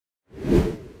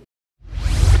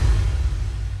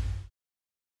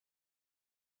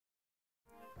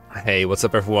Hey, what's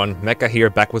up everyone? Mekkah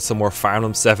here, back with some more Fire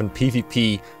Emblem 7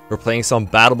 PVP. We're playing some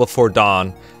Battle Before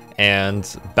Dawn,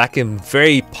 and back in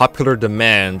very popular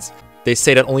demand, they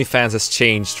say that OnlyFans has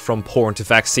changed from porn to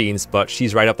vaccines, but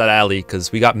she's right up that alley,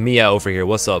 because we got Mia over here.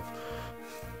 What's up?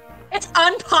 It's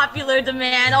unpopular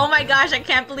demand. Oh my gosh, I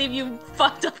can't believe you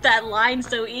fucked up that line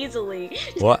so easily.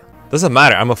 What? Doesn't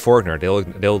matter, I'm a foreigner.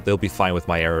 They'll be fine with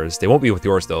my errors. They won't be with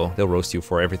yours though. They'll roast you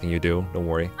for everything you do, don't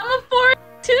worry. I'm a foreigner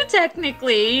too,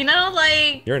 technically, you know,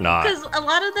 like... You're not. Because a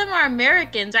lot of them are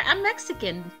Americans, right? I'm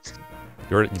Mexican.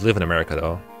 You live in America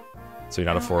though, so you're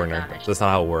not a foreigner. That's not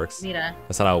how it works. Nita.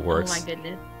 That's not how it works. Oh my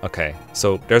goodness. Okay,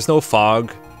 so there's no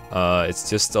fog.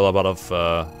 It's just a lot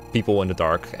of people in the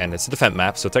dark, and it's a defense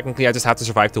map, so technically I just have to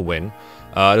survive to win.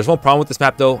 There's one problem with this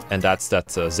map though, and that's that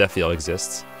Zephiel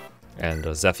exists. And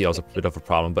Zephiel is a bit of a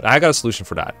problem, but I got a solution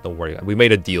for that. Don't worry. We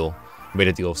made a deal. We made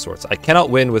a deal of sorts. I cannot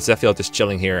win with Zephiel just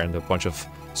chilling here and a bunch of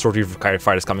Sword Reaver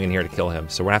fighters coming in here to kill him,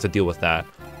 so we're gonna have to deal with that.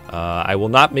 I will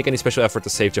not make any special effort to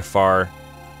save Jafar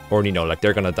or Nino, like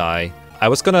they're gonna die. I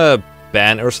was gonna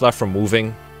ban Ursula from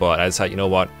moving, but I decided, you know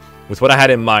what? With what I had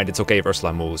in mind, it's okay if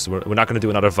Ursula moves. We're not going to do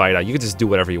another Vita. You can just do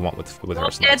whatever you want with Ursula.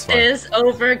 Look at this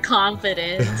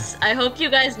overconfidence. I hope you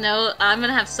guys know I'm going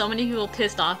to have so many people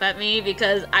pissed off at me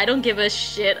because I don't give a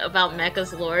shit about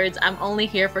Mekkah's lords. I'm only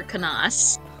here for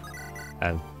Canas.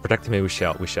 And protecting me, we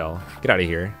shall. Get out of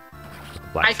here.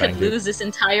 I could lose this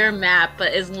entire map,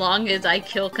 but as long as I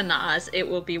kill Canas, it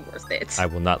will be worth it. I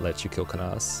will not let you kill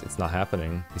Canas. It's not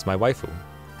happening. He's my waifu.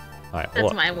 Right,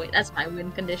 that's my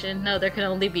win condition. No, there can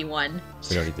only be one.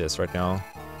 We don't need this right now.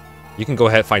 You can go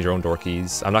ahead and find your own door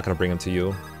keys. I'm not going to bring them to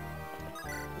you.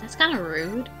 That's kind of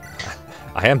rude.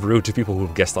 I am rude to people who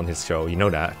guest on his show. You know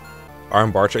that.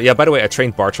 Arm Bartra. Yeah, by the way, I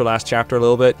trained Bartra last chapter a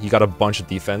little bit. He got a bunch of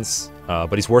defense,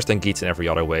 but he's worse than Geats in every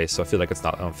other way, so I feel like it's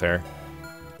not unfair.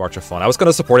 Bartra fun. I was going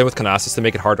to support him with Canas to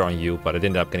make it harder on you, but I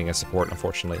ended up getting a support,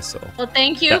 unfortunately. So. Well,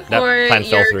 thank you for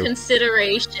your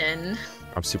consideration.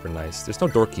 I'm super nice. There's no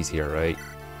door keys here, right?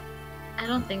 I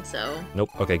don't think so. Nope.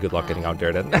 Okay, good luck getting out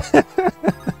there then.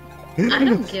 I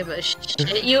don't give a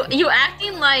shit. You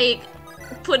acting like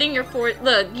putting your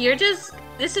Look, you're just...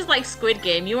 This is like Squid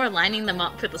Game. You are lining them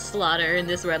up for the slaughter in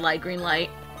this red light, green light.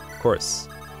 Of course.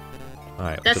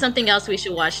 Alright. That's something else we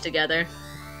should watch together.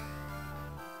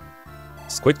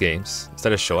 Squid Games? Is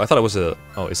that a show? I thought it was a...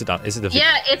 Oh, is it not? Is it a...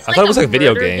 Yeah, it's I thought it was like a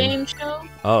video game show.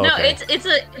 Oh, no, okay.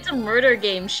 it's a murder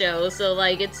game show. So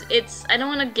like it's I don't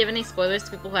want to give any spoilers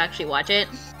to people who actually watch it,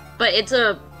 but it's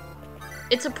a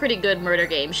pretty good murder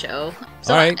game show.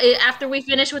 So after we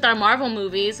finish with our Marvel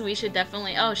movies, we should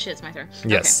definitely... Oh shit, it's my turn.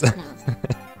 Yes.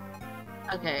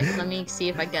 Okay, okay, let me see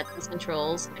if I get these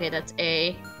controls. Okay, that's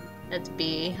A. That's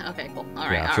B. Okay, cool.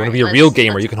 Alright, yeah, if you want to be a real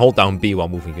gamer, you can hold down B while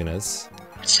moving units.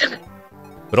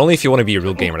 But only if you want to be a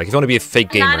real gamer. Like, if you want to be a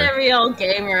fake gamer. Not a real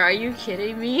gamer. Are you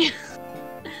kidding me?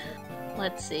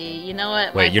 Let's see. You know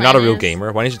what? Wait, you're not a real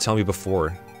gamer? Why didn't you tell me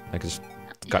before? I just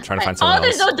got trying to find someone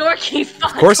else. Oh, there's no door key.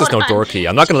 Fuck, of course there's no door key.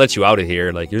 I'm not going to let you out of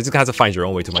here. Like, you're just going to have to find your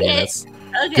own way to my units.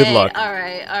 Okay, good luck.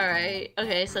 Alright.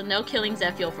 Okay, so no killing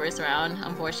Zephiel first round,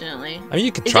 unfortunately. I mean,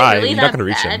 you could try. Really you're not going to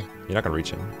reach him. You're not going to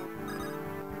reach him.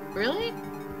 Really?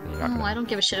 I don't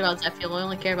give a shit about Zephiel. I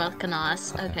only care about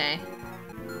Canas. Okay.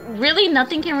 Really?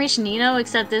 Nothing can reach Nino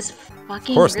except this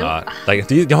fucking... Of course not. Like,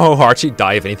 do you know how hard she'd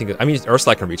die if anything... I mean,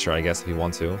 Ursula can reach her, I guess, if you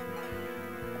want to.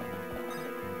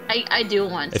 I do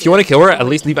want to. If you want to kill her, at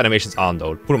least leave animations on,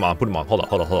 though. Put them on. Hold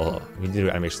on. You need to do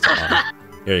animations on.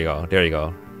 There you go.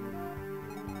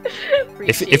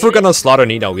 If we're gonna slaughter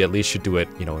Nino, we at least should do it,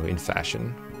 you know, in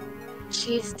fashion.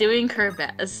 She's doing her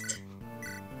best.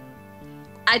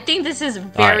 I think this is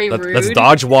very rude. Let's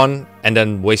dodge one, and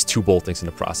then waste 2 boltings in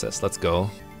the process. Let's go.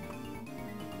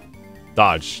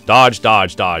 Dodge. Well,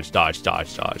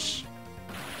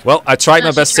 I tried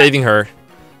my best saving her.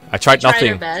 I tried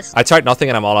nothing. I tried nothing,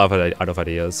 and I'm all out of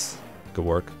ideas. Good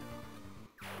work.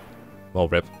 Well,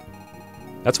 rip.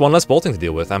 That's one less bolting to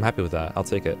deal with. I'm happy with that. I'll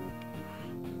take it.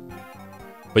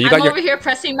 But I'm over here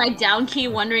pressing my down key,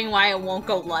 wondering why it won't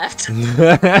go left.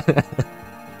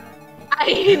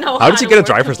 I know how did you get a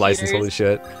driver's license? Holy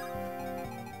shit.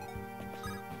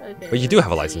 Okay, but you do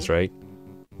have a license, right?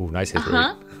 Ooh, nice hit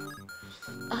rate.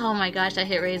 Oh my gosh, that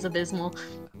hit rate is abysmal.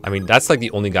 I mean, that's like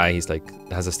the only guy he's like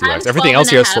that has a steel axe. Everything else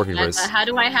here has sword reavers. How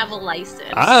do I have a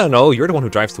license? I don't know. You're the one who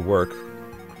drives to work.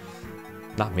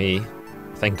 Not me.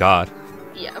 Thank God.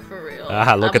 Yeah, for real.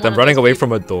 Ah, look at them running away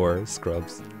from a door,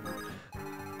 scrubs.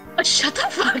 Oh, shut the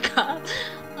fuck up.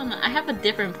 I have a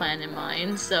different plan in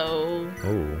mind, so...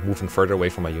 Oh, moving further away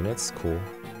from my units? Cool.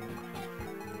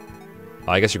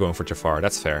 Oh, I guess you're going for Jafar.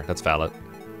 That's fair. That's valid.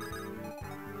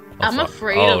 I'm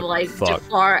afraid of like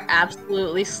Jafar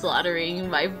absolutely slaughtering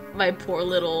my poor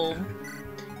little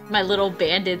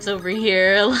bandits over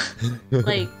here.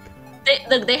 Like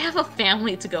they have a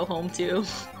family to go home to.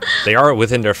 They are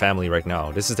within their family right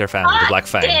now. This is their family, the Black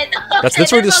Fang. Okay, that's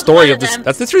literally the story of this.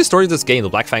 That's literally the story of this game. The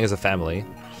Black Fang is a family.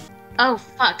 Oh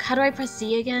fuck! How do I press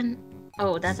Z again?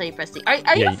 Oh, that's how you press Z. Are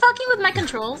you fucking with my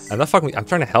controls? I'm not fucking. I'm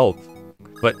trying to help.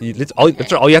 But all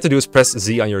you have to do is press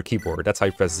Z on your keyboard. That's how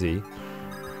you press Z.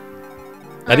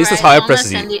 At least that's how I press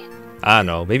Z. I don't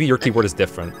know. Maybe your keyboard is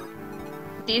different.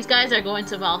 These guys are going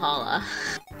to Valhalla.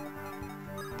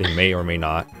 They may or may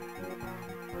not.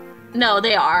 No,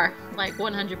 they are. Like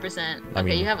 100%.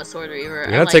 Okay, you have a sword reaver.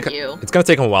 I like you. It's gonna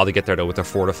take them a while to get there though with their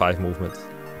 4 to 5 movement.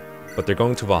 But they're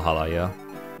going to Valhalla, yeah.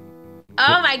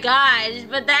 Oh my gosh,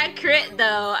 but that crit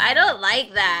though, I don't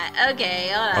like that. Okay,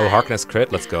 hold on. Oh, Harkness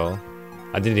crit? Let's go.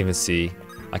 I didn't even see.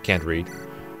 I can't read.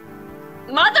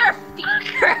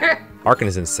 Motherfucker! Harkin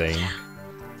is insane.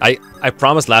 I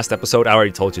promised last episode, I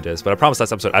already told you this, but I promised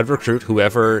last episode I'd recruit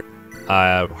whoever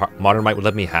Modern Might would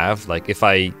let me have. Like, if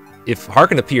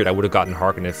Harkin appeared, I would have gotten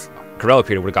Harkin. If Corel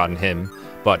appeared, I would have gotten him.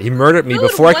 But he murdered me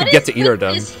before I could get to either of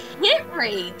them. This hit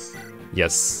rate?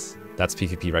 Yes, that's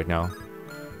PvP right now.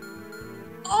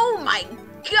 Oh my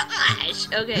gosh!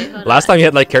 Okay, hold on. Last time you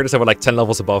had like characters that were like 10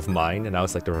 levels above mine, and now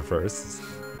it's like the reverse.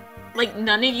 Like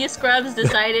none of you scrubs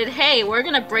decided, hey, we're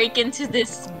gonna break into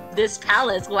this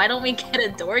palace. Why don't we get a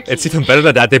door key? It's even better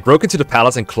than that. They broke into the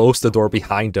palace and closed the door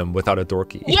behind them without a door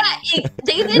key. Yeah,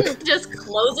 they didn't just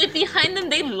close it behind them.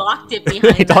 They locked it behind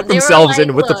them. They locked themselves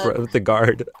in with the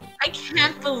guard. I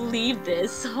can't believe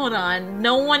this. Hold on.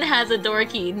 No one has a door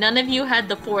key. None of you had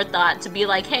the forethought to be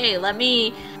like, hey, let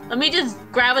me just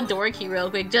grab a door key real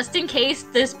quick, just in case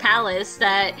this palace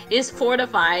that is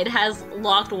fortified has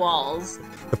locked walls.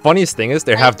 The funniest thing is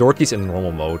they have door keys in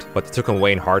normal mode, but they took them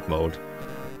away in hard mode.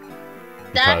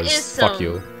 That is some fuck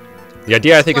you. The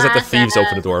idea, I think, is that the thieves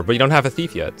open the door, but you don't have a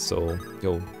thief yet, so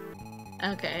yo.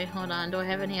 Okay, hold on. Do I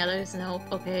have any others? Nope.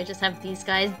 Okay, I just have these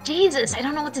guys. Jesus, I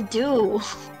don't know what to do.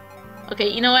 Okay,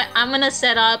 you know what? I'm gonna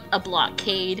set up a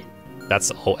blockade. That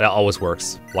always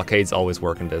works. Blockades always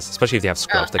work in this, especially if they have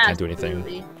scrubs that can't do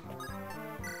anything.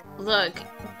 Look,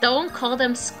 don't call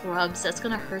them scrubs. That's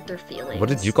gonna hurt their feelings. What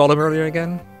did you call them earlier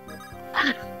again?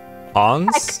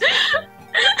 Pawns?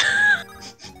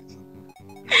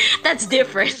 That's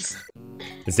different.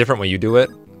 It's different when you do it.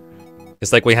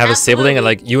 It's like when you have a sibling and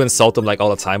like you insult them like all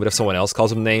the time, but if someone else calls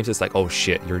them names, it's like, oh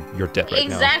shit, you're dead right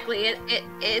now. Exactly.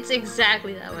 It's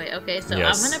exactly that way. Okay, so I'm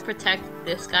gonna protect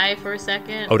this guy for a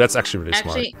second. Oh, that's actually really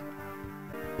smart.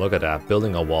 Look at that,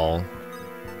 building a wall.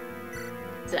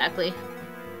 Exactly.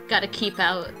 Gotta keep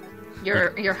out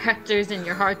your Hectors and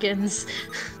your Harkins.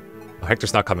 Oh,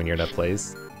 Hector's not coming near that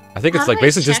place. I think it's like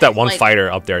basically just that one fighter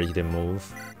up there he didn't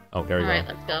move. Oh, there you go. Alright,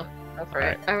 let's go. Go for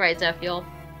it. Alright, Zephiel.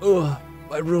 Ugh,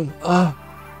 my room. Oh,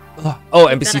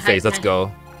 NPC phase, let's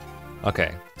go.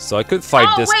 Okay, so I could fight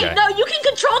this guy. Oh, wait, no, you can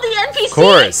control the NPC!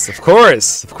 Of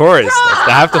course.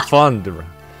 I have the fun.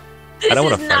 I don't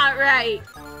want to fight. This is not right.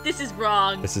 This is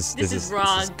wrong. This is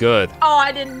wrong. This is good. Oh,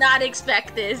 I did not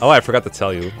expect this. Oh, I forgot to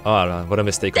tell you. Oh, what a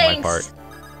mistake on my part.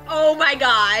 Oh my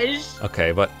gosh.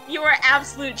 Okay, but... You are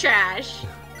absolute trash.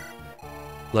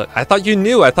 Look, I thought you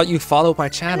knew. I thought you followed my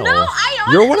channel. No, I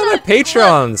honestly... You're one of my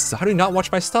Patreons. How do you not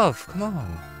watch my stuff? Come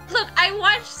on. Look, I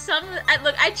watch some...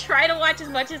 Look, I try to watch as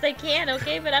much as I can,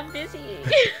 okay? But I'm busy.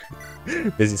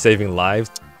 Busy saving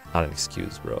lives? Not an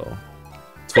excuse, bro.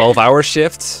 12-hour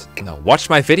shift? No, watch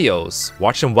my videos.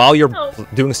 Watch them while you're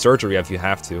doing surgery if you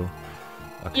have to.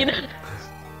 Okay. You know...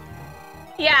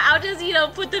 Yeah, I'll just,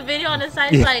 put the video on the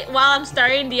side like while I'm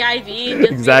starting the IV. And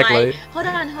just exactly. Be like, hold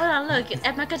on, look,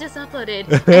 Mekkah just uploaded.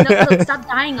 Look, stop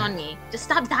dying on me. Just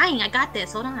stop dying. I got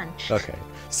this. Hold on. Okay,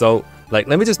 so let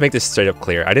me just make this straight up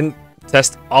clear. I didn't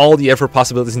test all the ever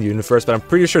possibilities in the universe, but I'm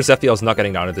pretty sure Zephiel's not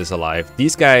getting out of this alive.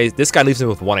 This guy leaves him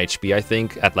with 1 HP, I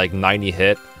think, at like 90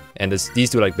 hit, and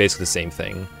these do like basically the same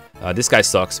thing. This guy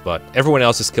sucks, but everyone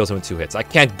else just kills him in 2 hits. I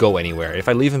can't go anywhere. If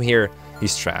I leave him here,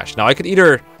 he's trash. Now I could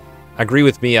either agree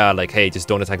with Mia, like, hey, just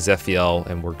don't attack Zephiel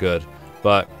and we're good.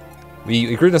 But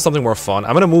we agreed on something more fun.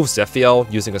 I'm gonna move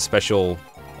Zephiel using a special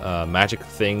magic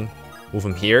thing. Move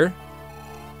him here.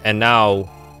 And now,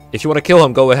 if you want to kill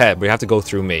him, go ahead, but you have to go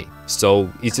through me.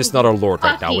 So he's just not our lord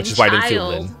right now, which is why I didn't feel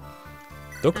Lynn.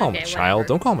 Don't call him a child. Whatever.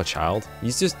 Don't call him a child.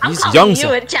 He's young.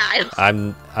 You a child.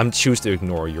 I'm choose to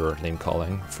ignore your name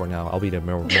calling for now. I'll be the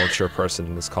more mature person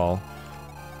in this call.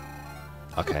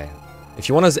 Okay. If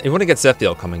you want to get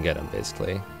Zephiel, come and get him,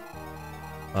 basically.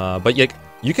 But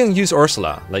You can use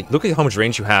Ursula. Like, look at how much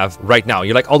range you have right now.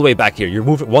 You're like all the way back here. You're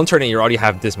moving one turn and you already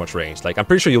have this much range. Like, I'm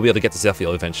pretty sure you'll be able to get to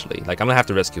Zephyr eventually. Like, I'm gonna have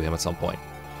to rescue him at some point.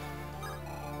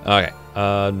 Okay.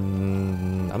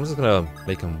 I'm just gonna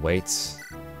make him wait.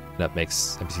 That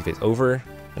makes NPC phase over.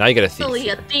 Now you get a thief. Silly,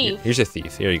 a thief. Here's your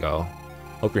thief. Here you go.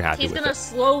 Hope you're happy with it. He's gonna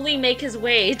slowly make his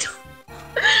way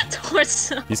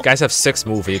towards... These guys have 6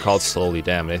 move and you call it slowly.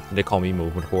 Damn, they call me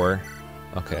movement whore.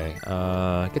 Okay,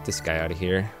 get this guy out of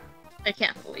here. I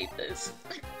can't believe this.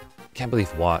 Can't believe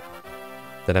what?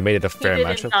 That I made it a fair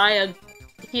matchup?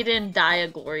 He didn't die a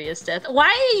glorious death.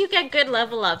 Why do you get good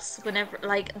level ups whenever,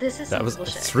 like, this is that was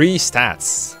bullshit. 3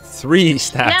 stats. 3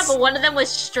 stats. Yeah, but one of them was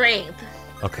strength.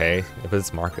 Okay, if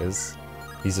it's Marcus.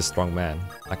 He's a strong man.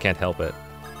 I can't help it.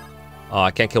 Oh,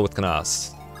 I can't kill with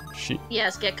Canas.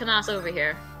 Yes, get Canas over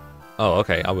here. Oh,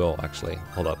 okay, I will actually.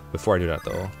 Hold up. Before I do that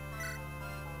though.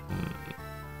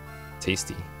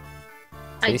 Tasty.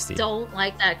 Tasty. I don't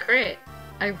like that crit.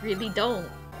 I really don't.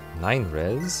 9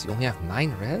 res? You only have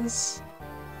 9 res?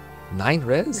 9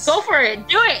 res? Go for it!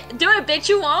 Do it! Do it, bitch!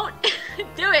 You won't!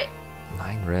 Do it!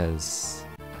 9 res.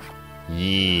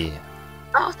 Yeah.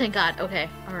 Oh, thank God. Okay.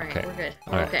 Alright, okay. We're good.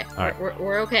 We're All right. okay. All right.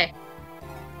 We're okay.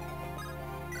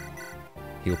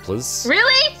 Heal, please.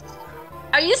 Really?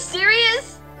 Are you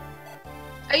serious?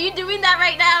 Are you doing that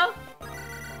right now?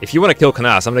 If you want to kill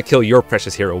Canas, I'm going to kill your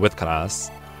precious hero with Canas.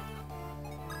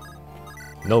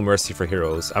 No mercy for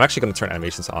heroes. I'm actually going to turn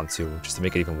animations on too, just to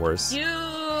make it even worse. You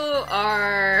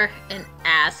are an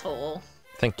asshole.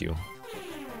 Thank you.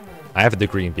 I have a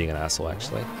degree in being an asshole,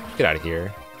 actually. Get out of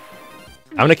here.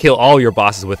 I'm going to kill all your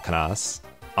bosses with Canas.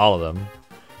 All of them.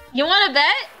 You want to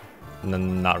bet?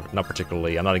 Not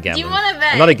particularly. I'm not a gambling. Do you want to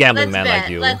bet? I'm not a gambling Let's man bet. like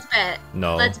you. Let's bet.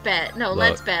 No. Let's bet. No, Look,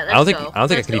 let's bet. I don't think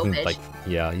Let's I can go, even bitch. like.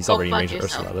 Yeah, he's Go already in range of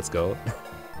yourself. Ursula. Let's go.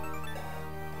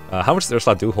 How much does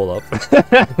Ursula do hold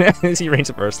up? Is he range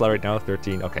of Ursula right now?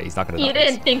 13. Okay, he's not gonna. You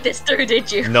didn't think this through,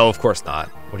 did you? No, of course not.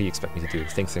 What do you expect me to do?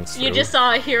 Think things through? You just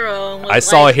saw a hero. And was I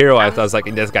saw a hero. I I'm was like,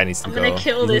 this guy needs to go. gonna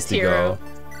kill this hero.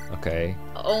 Okay.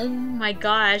 Oh my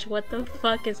gosh! What the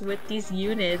fuck is with these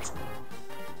units?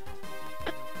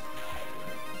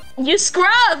 You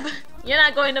scrub! You're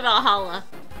not going to Valhalla.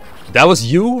 That was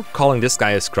you calling this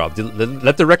guy a scrub.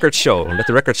 Let the record show. Let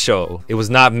the record show. It was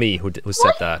not me who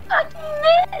said that.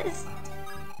 Missed?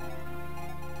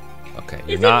 Okay,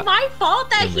 Is it my fault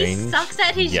that he range sucks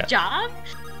at his job?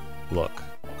 Look,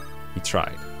 he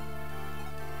tried.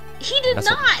 He did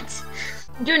not.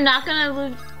 You're not gonna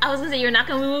move. I was gonna say you're not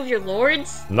gonna move your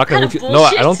lords. I'm not gonna move. No,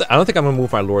 I don't think I'm gonna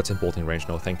move my lords in bolting range.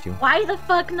 No, thank you. Why the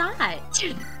fuck not?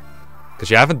 Because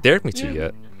you haven't dared me to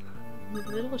yet. You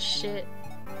little shit.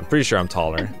 I'm pretty sure I'm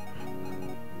taller.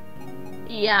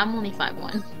 Yeah, I'm only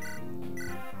 5'1".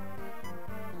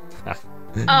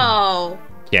 Oh.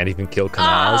 Can't even kill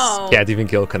Canas. Oh. Can't even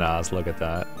kill Canas. Look at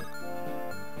that.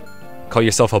 Call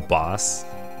yourself a boss.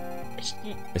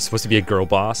 You're supposed to be a girl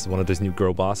boss, one of those new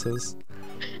girl bosses.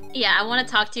 Yeah, I want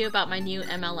to talk to you about my new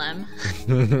MLM.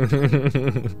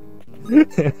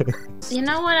 You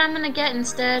know what I'm gonna get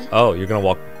instead? Oh, you're gonna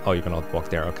walk. Oh, you're gonna walk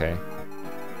there. Okay.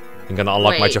 I'm gonna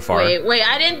unlock my Jafar. Wait!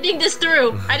 I didn't think this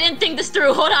through. I didn't think this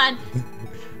through. Hold on.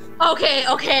 Okay.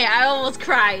 I almost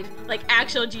cried. Like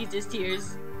actual Jesus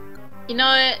tears. You know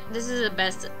what? This is the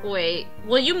best. Wait.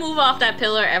 Will you move off that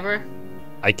pillar ever?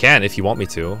 I can if you want me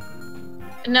to.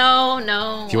 No.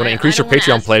 If you want to increase your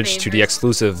Patreon pledge to the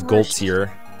exclusive gold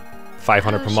tier,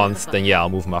 500 per month, then yeah, I'll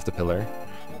move him off the pillar.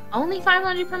 Only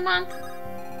 500 per month?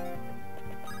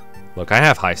 Look, I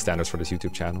have high standards for this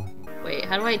YouTube channel. Wait,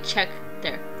 how do I check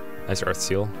there? Nice Earth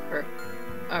Seal.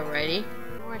 Alrighty.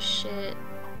 Oh shit.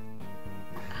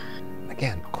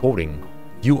 Again, quoting.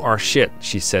 You are shit,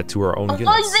 she said to her own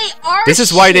units. They are This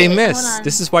is why they shit. miss.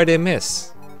 This is why they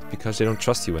miss. Because they don't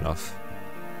trust you enough.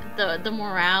 The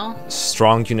morale.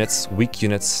 Strong units, weak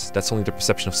units, that's only the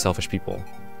perception of selfish people.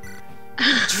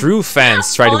 True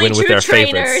fans try to win with their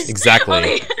favorites.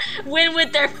 Exactly. Win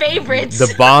with their favorites.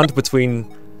 The bond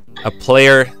between a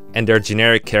player and their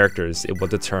generic characters is what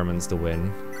determines the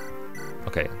win.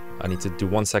 Okay, I need to do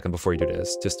 1 second before you do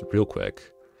this. Just real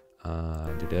quick.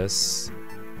 Do this.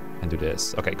 And do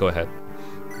this. Okay, go ahead.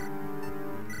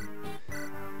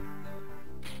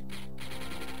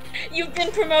 You've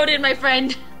been promoted, my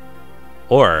friend.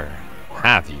 Or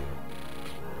have you?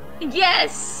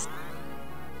 Yes!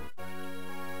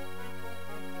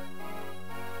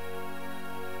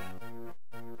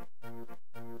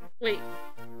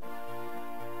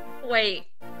 Wait.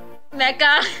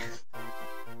 Mekkah?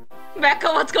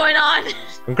 Mekkah, what's going on?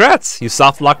 Congrats! You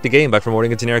soft-locked the game by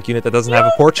promoting a generic unit that doesn't have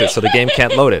a portrait, so the game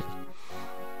can't load it.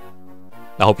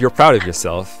 I hope you're proud of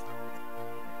yourself.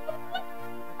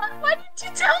 Why did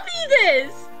you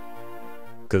this?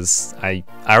 Because it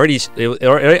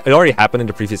already happened in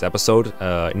the previous episode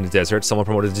in the desert. Someone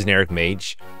promoted a generic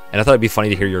mage, and I thought it'd be funny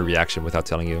to hear your reaction without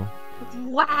telling you.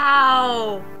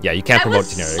 Wow. Yeah, you can't promote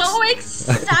generics. I was so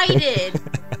excited.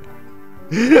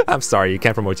 I'm sorry, you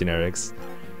can't promote generics.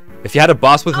 If you had a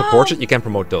boss with a portrait, you can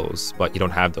promote those, but you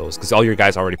don't have those because all your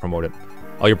guys already promoted.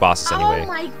 All your bosses anyway. Oh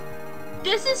my,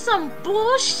 this is some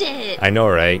bullshit. I know,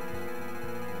 right?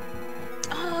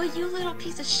 Oh, you little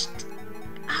piece of shit.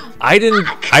 Oh, I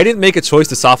didn't make a choice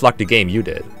to softlock the game. You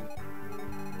did.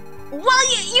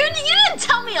 Well, you didn't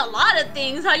tell me a lot of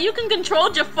things. How you can control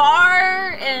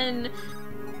Jafar and.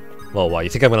 Well, why? You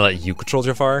think I'm gonna let you control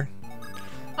Jafar?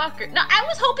 Fucker. No, I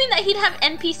was hoping that he'd have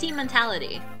NPC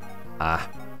mentality. Ah,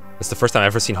 it's the first time I've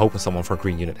ever seen hope in someone for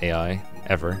Green Unit AI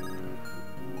ever.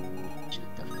 Shut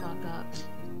the fuck up.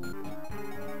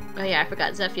 Oh yeah, I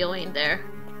forgot Zephyl ain't there.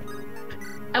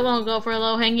 I won't go for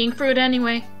low-hanging fruit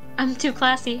anyway. I'm too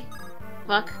classy.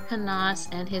 Fuck Canas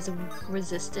and his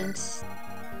resistance.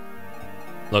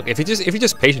 Look, if you're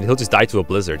just patient, he'll just die to a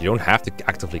blizzard. You don't have to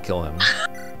actively kill him.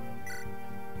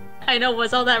 I know,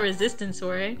 what's all that resistance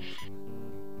for, eh?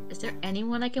 Is there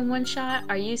anyone I can one-shot?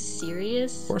 Are you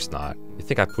serious? Of course not. You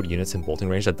think I'd put units in bolting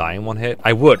range that die in one hit?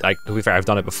 I would. To be fair, I've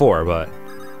done it before, but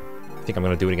I think I'm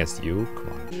gonna do it against you? Come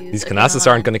on. These Canas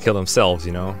aren't gonna kill themselves,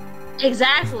 you know?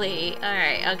 Exactly.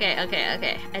 Alright,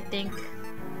 okay. I think...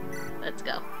 Let's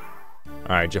go.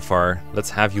 Alright, Jafar. Let's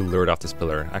have you lured off this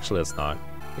pillar. Actually, let's not.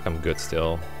 I think I'm good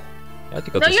still. Yeah, I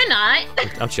think No, you're not.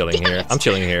 I'm chilling here. I'm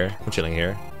chilling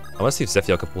here. I want to see if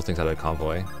Zephyl can pull things out of the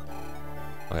convoy.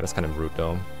 Okay, that's kind of rude,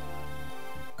 though.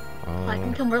 I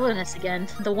can come wilderness again.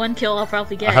 The one kill I'll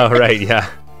probably get. Oh, right, yeah.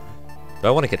 Do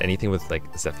I want to get anything with, like,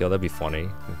 Zephyl? That'd be funny.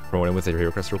 Promote him with the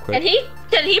hero crest real quick.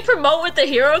 Can he promote with the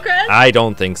hero crest? I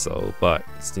don't think so, but,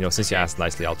 you know, since you asked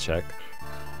nicely, I'll check.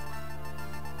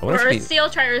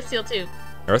 Earthseal, try Earthseal too.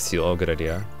 Earthseal, oh, good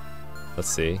idea. Let's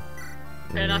see.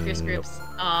 Turn off your scripts. Nope.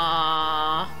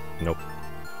 Aww. Nope.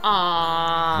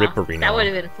 Aww. Ripperino. That would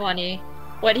have been funny.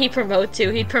 What'd he promote to?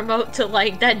 He'd promote to,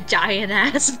 like, that giant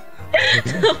ass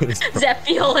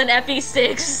Zephyl and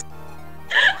FE6.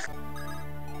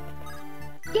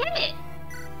 Get it!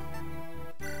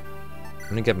 I'm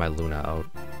gonna get my Luna out.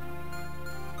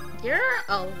 You're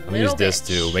a I'm gonna use this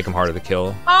to make him harder to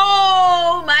kill.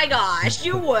 Oh my gosh,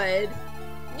 you would.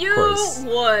 You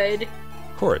would.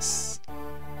 Of course.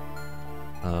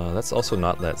 Let's also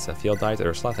not let Zephyl die to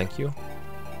Ursula, thank you.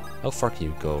 How far can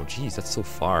you go? Jeez, that's so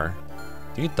far.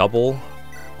 Do you double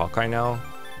Hawkeye now?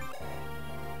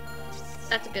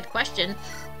 That's a good question.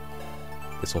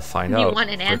 Guess we'll find out. You want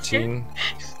an 13,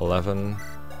 11. Yeah,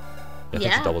 I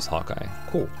think he doubles Hawkeye.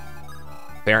 Cool.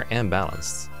 Fair and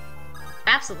balanced.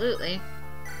 Absolutely.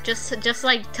 Just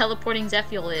like teleporting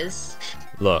Zephyl is.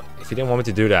 Look, if you didn't want me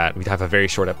to do that, we'd have a very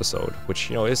short episode, which,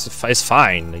 you know, is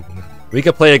fine. Like, we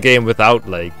could play a game without,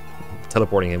 like,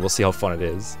 teleporting, and we'll see how fun it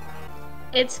is.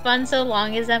 It's fun so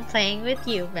long as I'm playing with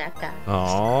you, Mekkah.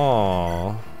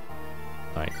 Aww.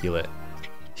 Alright, heal it.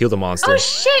 Heal the monster. Oh,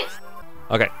 shit!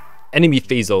 Okay. Enemy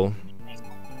Phasal.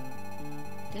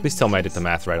 Please tell me I did the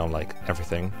math right on, like,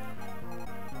 everything.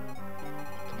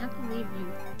 I can't believe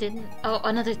you didn't... Oh,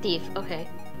 another thief. Okay.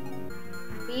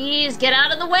 Please, get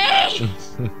out of the way!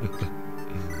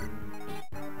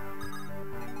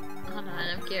 Hold on,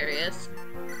 I'm curious.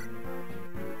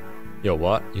 Yo,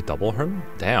 what? You double him?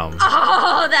 Damn.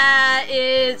 Oh, that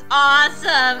is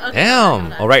awesome! Okay,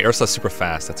 damn! Alright, Ursula's super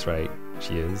fast, that's right.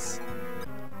 She is.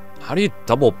 How do you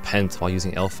double pent while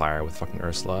using Elfire with fucking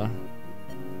Ursula?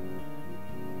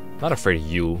 Not afraid of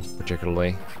you,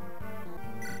 particularly.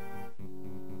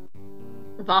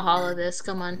 Valhalla this,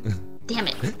 come on. Damn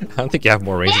it. I don't think you have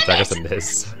more range attackers than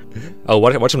this. Oh,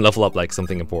 watch him level up like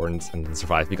something important and then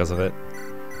survive because of it.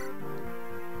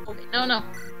 Okay, no.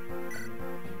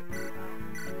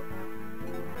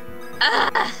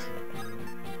 Ah!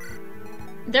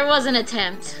 There was an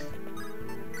attempt.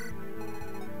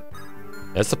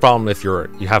 That's the problem if you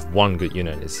have one good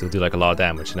unit, is he'll do like a lot of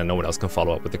damage and then no one else can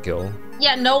follow up with the kill.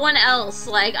 Yeah, no one else.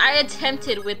 Like, I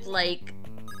attempted with like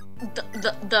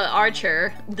the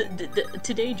archer.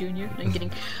 Today, Junior. I'm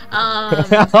kidding.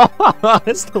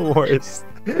 That's the worst.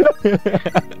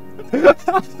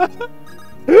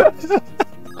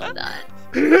 Hold on.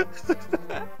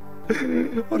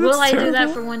 Will I do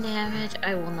that for 1 damage?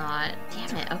 I will not.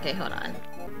 Damn it. Okay, hold on.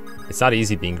 It's not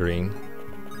easy being green.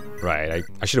 Right,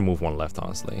 I should have moved one left,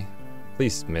 honestly.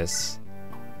 Please miss.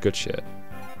 Good shit.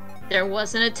 There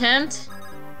was an attempt.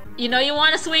 You know you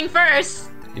want to swing first.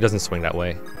 He doesn't swing that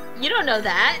way. You don't know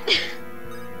that.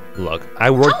 Look, I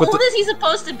work with. How old is he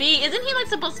supposed to be? Isn't he like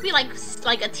supposed to be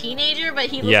like a teenager, but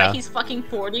he looks like he's fucking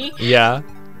 40? Yeah.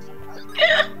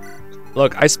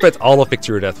 Look, I spent all of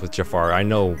Victory or Death with Jafar. I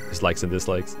know his likes and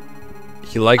dislikes.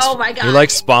 He likes. Oh my god. He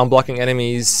likes spawn blocking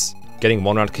enemies, getting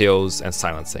one-round KOs, and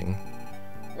silencing.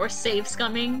 Or save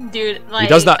scumming, dude. Like, he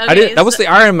does not. Okay, I didn't. That was the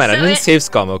Iron Man. so I didn't save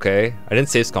scum. Okay, I didn't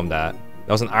save scum that.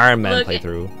 That was an Iron Man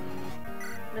playthrough.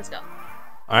 Let's go. All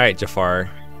right, Jafar.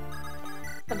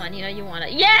 Come on, you know you wanna.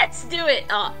 Yes, do it.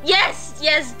 Oh, yes,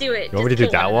 do it. You want me to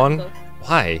do that one?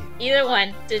 Why? Either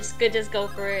one. Just go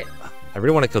for it. I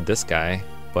really want to kill this guy,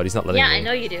 but he's not letting me. Yeah, I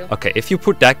know you do. Okay, if you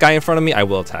put that guy in front of me, I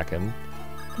will attack him.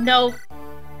 No.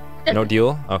 No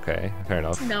deal? Okay, fair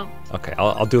enough. No. Okay,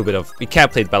 I'll do a bit of... We can't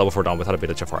play Battle Before Dawn without a bit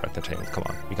of Jafar entertainment. Come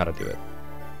on, we gotta do it.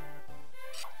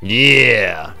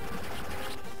 Yeah!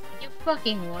 You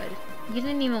fucking would. You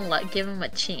didn't even give him a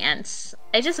chance.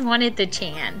 I just wanted the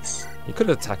chance. You could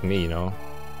have attacked me, you know?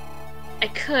 I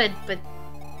could, but...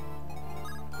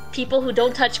 people who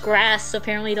don't touch grass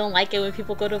apparently don't like it when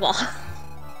people go to ball.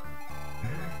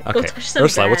 Okay,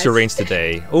 Ursula, what's your range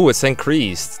today? Oh, it's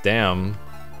increased. Damn.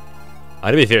 I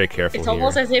had to be very careful It's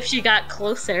almost as if she got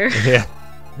closer. Yeah.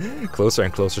 Closer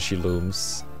and closer she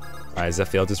looms. Alright,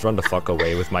 Zephyr, just run the fuck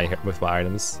away with my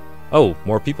items. Oh,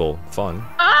 more people. Fun.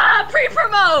 Ah,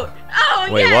 pre-promote! Oh,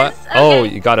 wait, yes! what? Okay. Oh,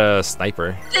 you got a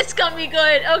sniper. This gonna be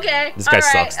good. Okay. This guy All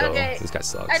right, sucks, though. okay. This guy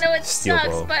sucks. I know it Steel sucks,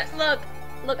 bow. but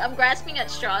look, I'm grasping at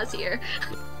straws here.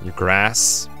 Your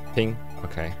grass? Ping?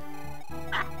 Okay.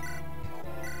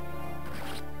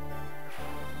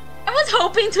 I was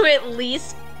hoping to at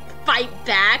least fight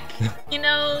back, you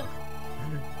know?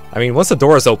 I mean, once the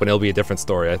door is open, it'll be a different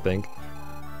story, I think.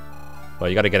 Well,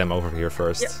 you gotta get him over here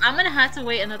first. Yeah, I'm gonna have to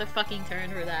wait another fucking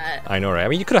turn for that. I know, right? I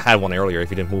mean, you could have had one earlier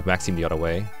if you didn't move Maxime the other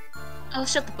way. Oh,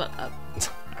 shut the fuck up.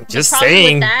 I'm just the problem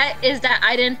saying. with that is that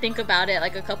I didn't think about it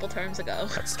like a couple turns ago.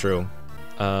 That's true.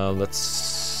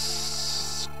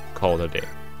 Let's call it a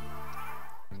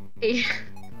day.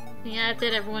 Yeah, that's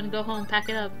it. Everyone go home, pack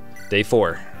it up. Day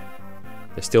 4.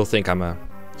 They still think I'm a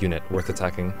unit worth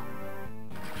attacking.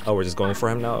 Oh, we're just going for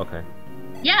him now? Okay.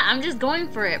 Yeah, I'm just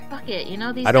going for it. Fuck it. You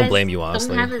know, these I don't guys blame you,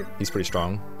 honestly. don't have He's pretty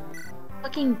strong.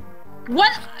 fucking...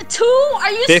 What? 2?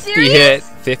 Are you 50 serious? hit!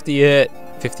 50 hit!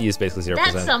 50 is basically 0%.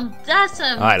 That's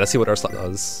some... Alright, let's see what Ursula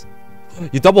does.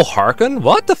 You double Harken?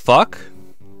 What the fuck?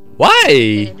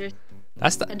 Why?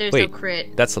 That's the... And there's Wait, no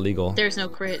crit. that's illegal. There's no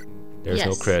crit. There's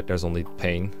no crit, there's only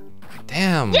pain.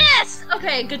 Damn! Yes!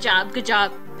 Okay, good job, good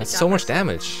job. That's so much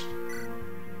damage.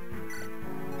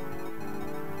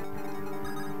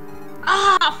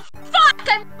 Ah, fuck!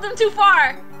 I moved them too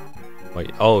far!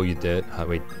 Wait, oh, you did?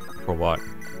 Wait, for what?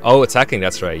 Oh, attacking,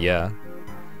 that's right, yeah.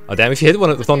 Oh, damn, if you hit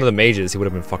one with one of the mages, he would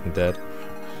have been fucking dead.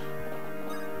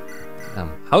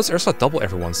 How's Ursula double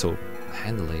everyone so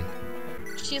handily?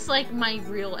 She's like my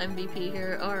real MVP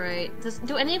here. Alright.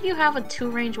 Do any of you have a 2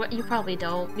 range? What? You probably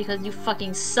don't, because you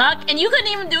fucking suck, and you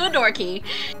couldn't even do a door key.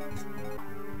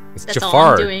 It's That's all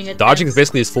Jafar. I'm doing. Dodging is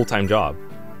basically his full-time job.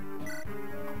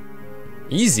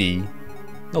 Easy.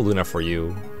 No Luna for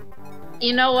you.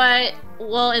 You know what?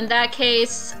 Well, in that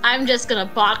case, I'm just gonna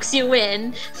box you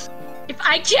in. If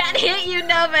I can't hit you,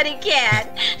 nobody can.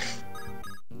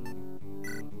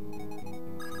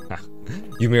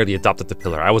 You merely adopted the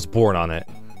pillar. I was born on it.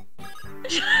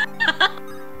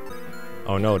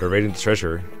 Oh no, they're raiding the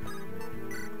treasure.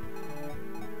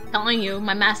 Telling you,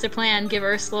 my master plan, give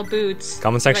Ursula boots.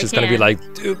 Comment section is gonna be like,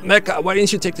 dude, Mekkah, why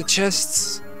didn't you take the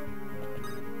chests?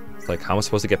 It's like, how am I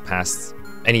supposed to get past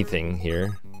anything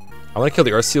here? I want to kill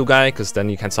the Ursula guy, because then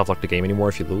you can't soft-lock the game anymore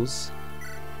if you lose.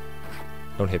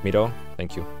 Don't hit me though.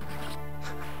 Thank you.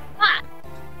 Ah.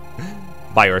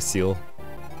 Bye, Ursula.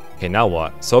 Okay, now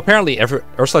what? So apparently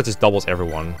Ursula just doubles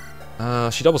everyone.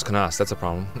 She doubles Canas, that's a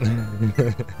problem.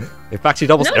 In fact, she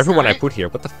doubles everyone I put here.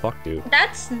 What the fuck, dude?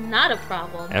 That's not a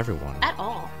problem. Everyone. At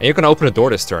all. And you're gonna open a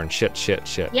door this turn. Shit.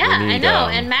 Yeah, I know,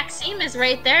 and Maxime is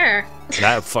right there.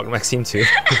 That fuck Maxime too.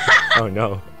 Oh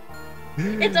no.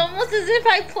 It's almost as if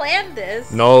I planned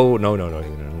this. No.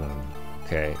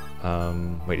 Okay.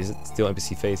 Wait, is it still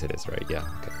NPC phase? It is, right? Yeah,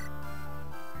 okay.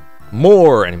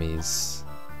 More enemies.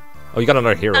 Oh, you got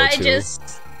another hero too.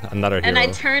 Another hero. And I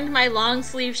turned my long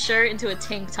sleeve shirt into a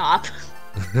tank top.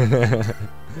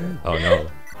 Oh no.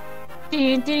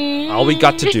 All we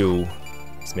got to do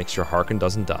is make sure Harken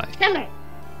doesn't die. Come here.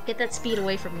 Get that speed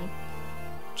away from me.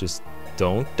 Just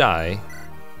don't die,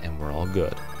 and we're all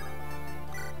good.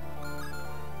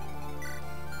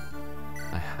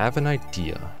 I have an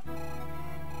idea.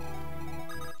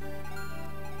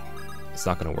 It's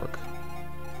not gonna work.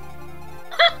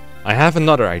 I have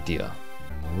another idea.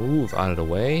 Move out of the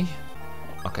way.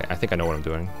 Okay, I think I know what I'm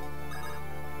doing.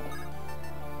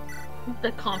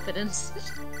 The confidence.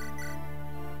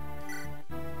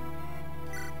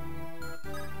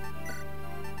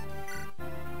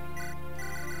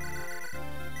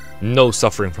 No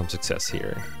suffering from success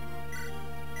here.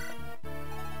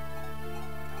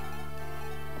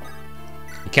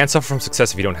 You can't suffer from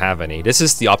success if you don't have any. This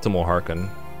is the optimal Harken.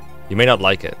 You may not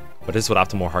like it, but this is what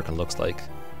optimal Harken looks like.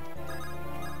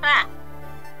 Ah.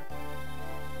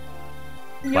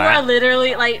 You are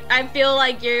literally like, I feel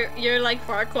like you're like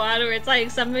Farquaad, where it's like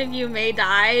some of you may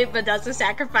die, but that's a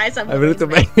sacrifice.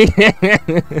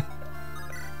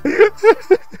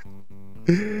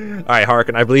 Alright,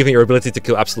 Harken, I believe in your ability to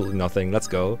kill absolutely nothing. Let's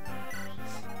go.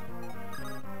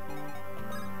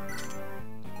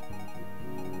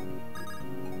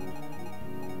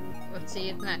 Let's see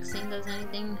if Maxine does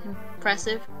anything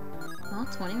impressive. Oh,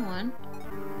 21.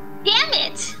 Damn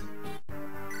it!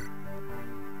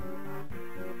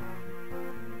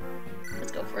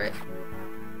 Let's go for it.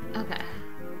 Okay.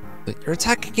 But you're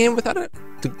attacking him without it?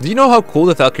 Do you know how cool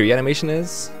the Valkyrie animation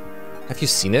is? Have you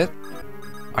seen it?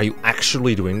 Are you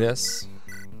actually doing this?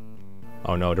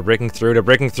 Oh no, they're breaking through, they're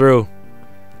breaking through!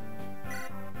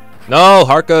 No,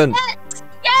 Harken! Yes!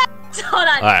 Yes! Hold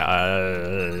on.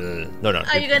 No.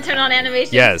 Are you gonna turn on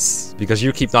animation? Yes, because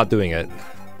you keep not doing it.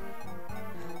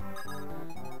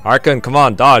 Harken, come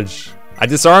on, dodge! I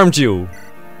disarmed you!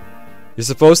 You're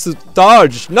supposed to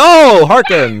dodge! No,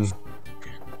 Harken!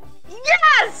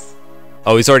 Yes!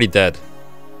 Oh, he's already dead.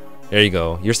 There you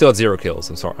go. You're still at 0 kills.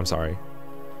 I'm sorry.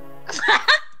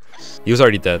 He was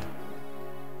already dead.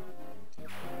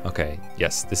 Okay,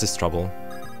 yes, this is trouble.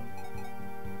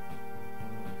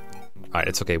 Alright,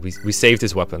 it's okay. We saved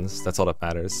his weapons. That's all that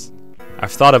matters.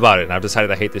 I've thought about it and I've decided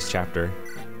I hate this chapter.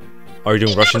 Oh, you're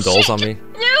doing Russian dolls on me?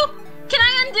 Can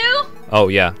I undo? Oh,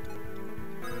 yeah.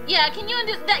 Yeah, can you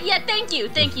undo that? Yeah, thank you.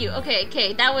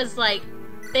 Okay, that was like,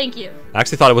 thank you. I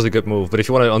actually thought it was a good move, but if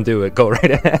you want to undo it, go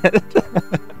right ahead.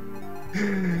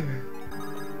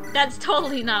 That's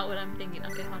totally not what I'm thinking.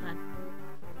 Okay, hold on.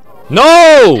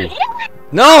 No!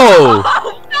 No!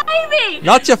 Oh, baby!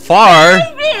 Not Jafar!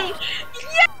 Baby!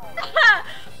 Yeah!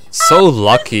 So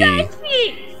lucky.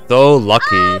 So lucky.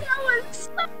 Oh, that was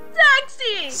so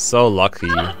sexy! So lucky.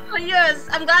 Oh, yes,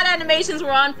 I'm glad animations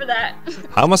were on for that.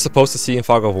 How am I supposed to see in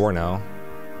Fog of War now?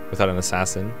 Without an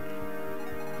assassin?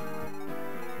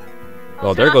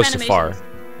 Well, there goes Jafar.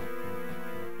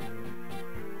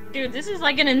 Dude, this is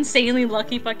like an insanely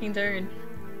lucky fucking turn.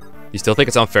 You still think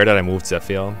it's unfair that I moved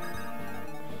Zephiel?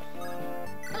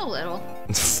 A little.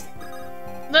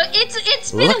 Look,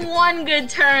 it's been one good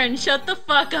turn. Shut the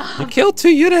fuck up. You killed 2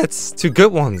 units, 2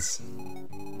 good ones.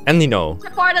 And you know,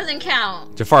 Jafar doesn't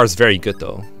count. Jafar is very good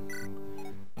though.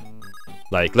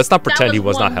 Like, let's not pretend he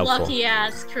was not helpful. Lucky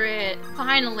ass crit.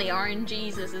 Finally,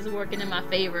 RNGesus is working in my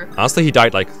favor. Honestly, he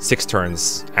died like 6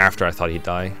 turns after I thought he'd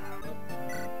die.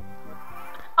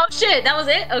 Oh shit, that was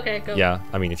it? Okay, go. Yeah,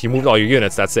 I mean, if you moved all your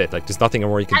units, that's it. Like, there's nothing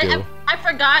more you can do. I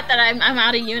forgot that I'm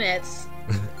out of units.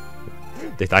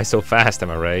 They die so fast,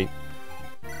 am I right?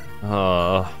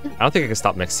 I don't think I can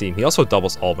stop Maxime. He also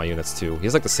doubles all my units too. He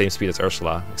has like the same speed as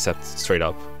Ursula, except straight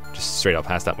up. Just straight up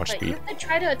has that much speed. You could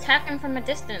try to attack him from a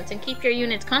distance and keep your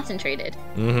units concentrated.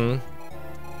 Mm-hmm.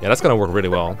 Yeah, that's gonna work really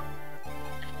well.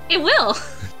 It will!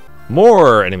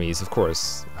 More enemies, of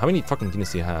course. How many fucking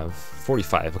units do you have?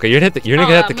 45. Okay, you're gonna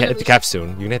hit the cap soon.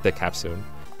 You're gonna hit the cap soon.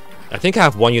 I think I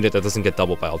have 1 unit that doesn't get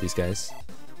doubled by all these guys.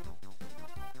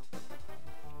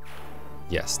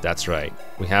 Yes, that's right.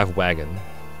 We have wagon.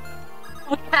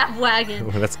 We have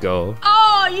wagon. Let's go.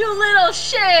 Oh, you little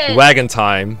shit! Wagon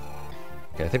time.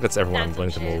 Okay, I think that's everyone I'm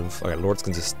willing to move. Okay, lords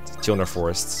can just chill in their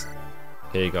forests.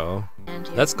 Here you go.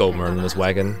 Let's go, Merlin's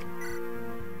wagon.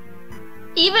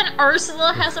 Even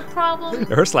Ursula has a problem?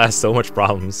 Ursula has so much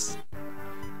problems.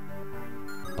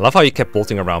 I love how you kept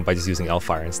bolting around by just using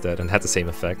Elfire instead and had the same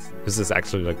effect. This is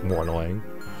actually like more annoying.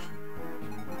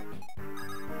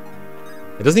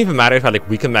 It doesn't even matter if I like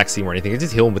weaken Maxime or anything, you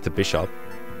just heal him with the bishop.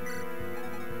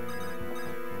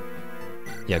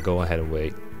 Yeah, go ahead and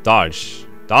wait. Dodge.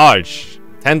 Dodge.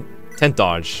 10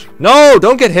 dodge. No,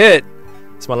 don't get hit.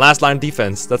 It's my last line of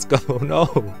defense. Let's go.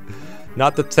 No.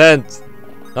 Not the tent.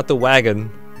 Not the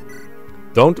wagon.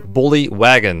 Don't bully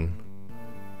wagon.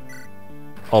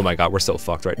 Oh my god, we're so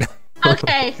fucked right now.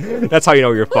 Okay. That's how you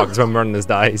know you're fucked. It's when Merlinus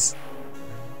dies.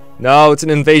 No, it's an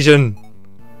invasion.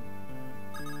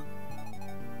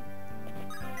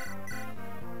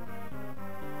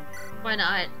 Why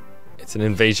not? It's an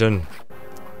invasion.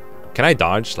 Can I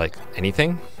dodge, like,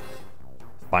 anything?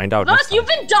 Find out. Look, you've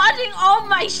been dodging all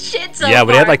my shit so far. Yeah,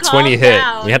 but we had like 20 hit.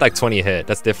 Down. We had like 20 hit.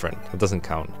 That's different. It doesn't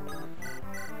count.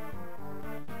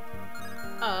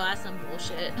 Oh, that's some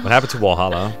bullshit. What happened to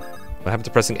Valhalla? What happened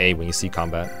to pressing A when you see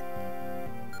combat?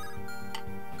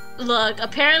 Look,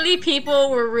 apparently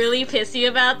people were really pissy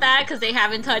about that because they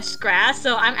haven't touched grass,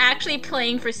 so I'm actually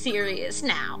playing for serious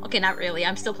now. Okay, not really.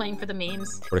 I'm still playing for the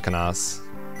memes. For the Canas.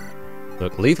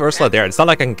 Look, leave Ursula there. It's not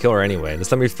like I can kill her anyway.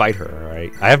 Just let me fight her,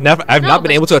 alright? I've not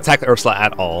been able to attack Ursula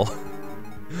at all.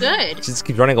 Good. She just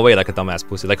keeps running away like a dumbass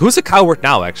pussy. Like, who's the coward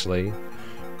now, actually?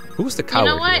 Who's the coward?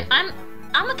 You know what? Here?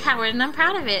 I'm a coward and I'm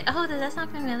proud of it. Oh, does that sound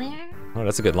familiar? Oh,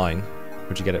 that's a good line.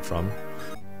 Where'd you get it from?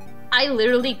 I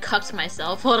literally cucked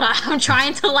myself. Hold on, I'm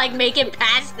trying to like make it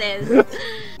past this. You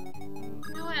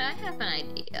know what? I have an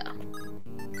idea.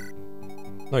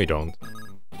 No, you don't.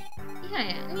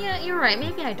 Yeah, you're right.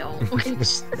 Maybe I don't.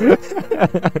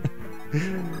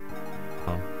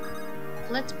 Oh.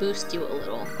 Let's boost you a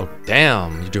little. Oh,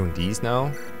 damn. You're doing these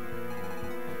now?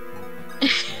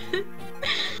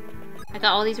 I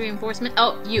got all these reinforcements.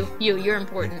 Oh, you're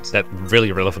important. That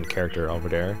really relevant character over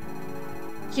there.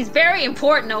 He's very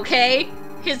important, okay?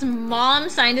 His mom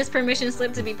signed his permission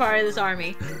slip to be part of this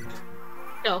army.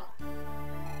 Go.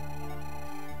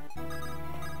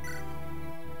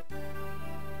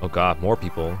 Oh god, more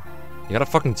people. You got a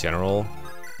fucking general.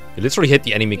 You literally hit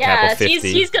the enemy cap of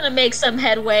 50. He's gonna make some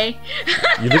headway.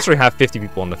 You literally have 50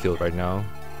 people on the field right now.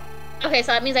 Okay,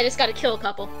 so that means I just gotta kill a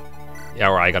couple. Yeah,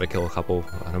 or I gotta kill a couple.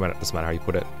 No matter, doesn't matter how you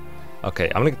put it. Okay,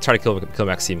 I'm gonna try to kill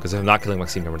Maxime, because if I'm not killing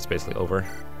Maxime, then it's basically over.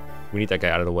 We need that guy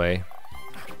out of the way.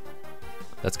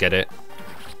 Let's get it.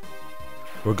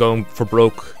 We're going for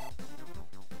broke.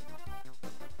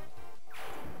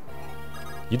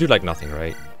 You do like nothing,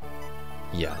 right?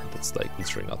 Yeah, that's like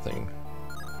literally nothing.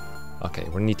 Okay,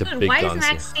 we need the big why guns.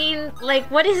 Why is Maxine, like,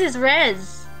 what is his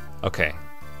res? Okay,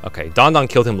 okay. Don Don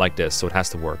killed him like this, so it has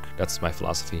to work. That's my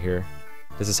philosophy here.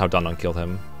 This is how Don Don killed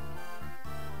him.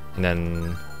 And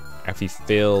then, if he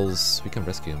fails, we can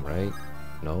rescue him, right?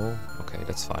 No? Okay,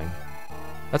 that's fine.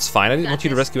 That's fine, I didn't want you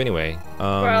to rescue anyway.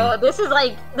 Bro, this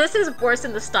is worse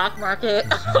than the stock market.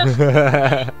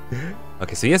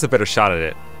 Okay, so he has a better shot at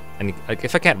it. And like,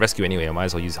 if I can't rescue anyway, I might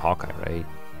as well use Hawkeye, right?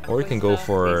 Or we can go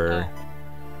for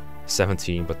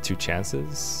 17, but 2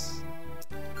 chances.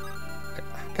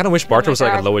 I kind of wish Barter was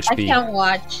like a low HP. I can't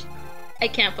watch. I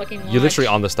can't fucking watch. You're literally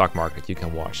on the stock market. You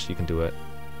can watch. You can do it.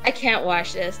 I can't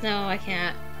watch this. No, I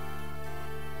can't.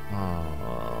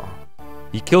 Oh.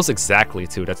 He kills exactly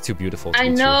too. That's too beautiful. I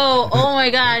know. Oh my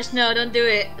gosh. No, don't do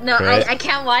it. No, right? I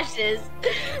can't watch this.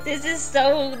 This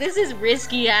is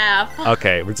risky AF.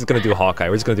 Okay, we're just gonna do Hawkeye.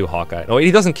 We're just gonna do Hawkeye. No,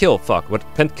 he doesn't kill. Fuck. What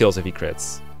Pent kills if he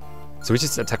crits. So we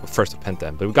just attack first with Pent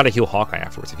then. But we gotta heal Hawkeye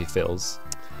afterwards if he fails.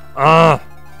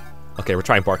 Okay, we're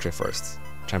trying Bartre first.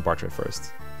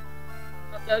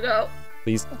 Go.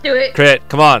 Please. Do it. Crit.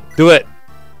 Come on. Do it.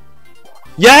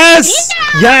 Yes!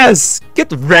 Yeah! Yes!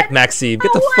 Get wrecked, Maxime.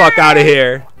 Get the fuck out of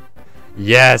here.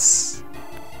 Yes.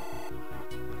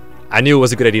 I knew it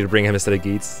was a good idea to bring him instead of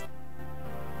Geets.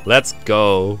 Let's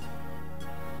go.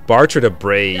 Barter the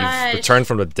Brave. Gosh. Return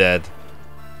from the dead.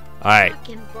 Alright.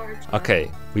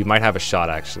 Okay, we might have a shot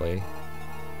actually.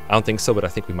 I don't think so, but I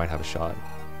think we might have a shot.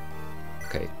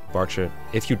 Okay, Barter,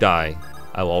 if you die,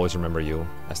 I will always remember you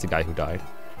as the guy who died.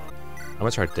 I'm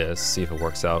gonna try this, see if it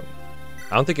works out.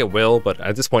 I don't think it will, but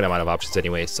at this point I might have options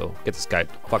anyway, so get this guy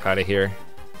the fuck out of here.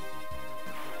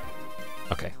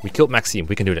 Okay, we killed Maxime.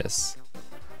 We can do this.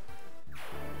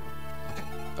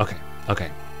 Okay.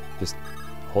 Just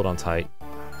hold on tight.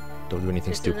 Don't do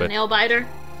anything stupid. Is a nail biter.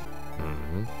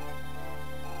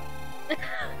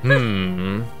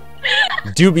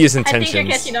 Dubious intentions. I think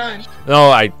you're catching on.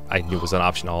 No, I knew it was an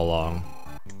option all along.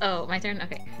 Oh, my turn?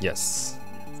 Okay. Yes.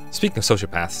 Speaking of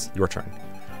sociopaths, your turn.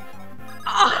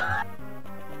 Oh.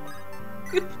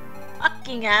 You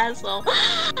fucking asshole.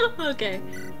 Okay.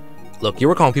 Look, you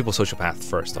were calling people sociopaths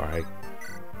first, alright?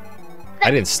 I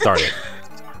didn't start it.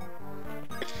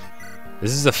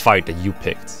 This is a fight that you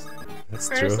picked. That's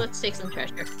first, true. Let's take some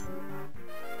treasure.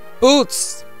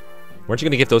 Boots! Weren't you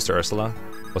gonna give those to Ursula?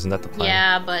 Wasn't that the plan?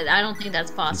 Yeah, but I don't think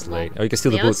that's possible. Oh, you can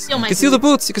steal the boots. You can steal the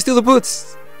boots! You can steal the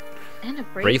boots! And a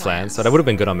Brave Lance. So that would have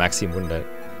been good on Maxime, wouldn't it?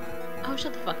 Oh,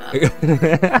 shut the fuck up.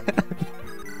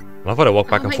 I love how I walk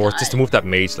back and forth just to move that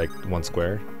mage like 1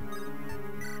 square.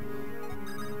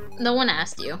 No one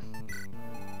asked you.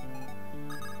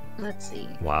 Let's see.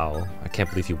 Wow, I can't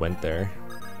believe you went there.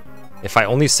 If I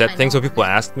only said things when people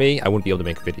asked me, I wouldn't be able to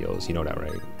make videos. You know that,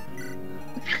 right?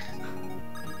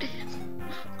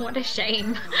 What a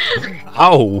shame.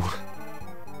 Ow!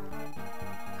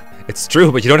 It's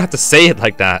true, but you don't have to say it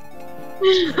like that.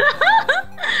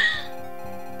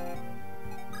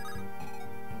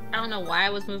 I don't know why I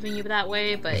was moving you that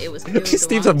way, but it was clearly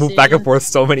Steve's have moved back and forth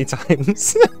so many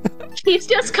times. He's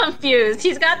just confused.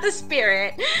 He's got the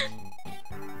spirit.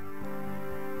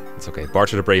 It's okay.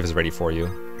 Barcher the Brave is ready for you.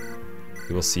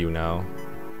 He will see you now.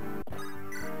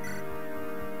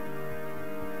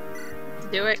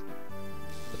 Do it.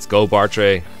 Let's go,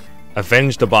 Bartre.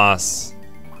 Avenge the boss.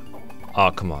 Oh,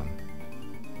 come on.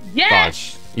 Yes!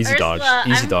 Dodge. Easy Ursula, dodge.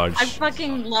 Easy dodge. I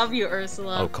fucking love you,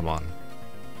 Ursula. Oh, come on.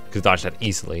 Could dodge that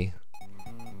easily.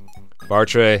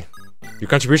 Bartre, your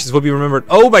contributions will be remembered.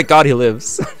 Oh my god, he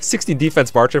lives. 16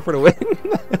 defense, Bartre, for the win.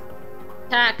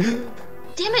 Attack.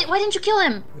 Damn it, why didn't you kill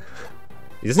him?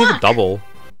 He doesn't even double.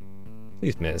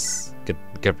 Please miss.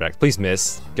 Get back. Please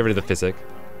miss. Get rid of the physic.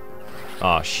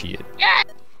 Oh shit. Yeah.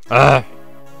 Ah,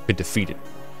 been defeated.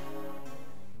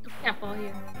 Can't fall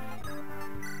here.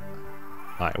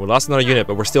 Alright, we lost another unit,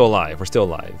 but we're still alive. We're still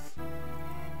alive.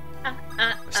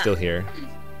 We're still here.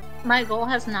 My goal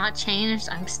has not changed.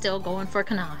 I'm still going for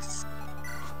Canas.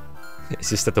 It's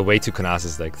just that the way to Canas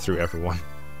is like through everyone.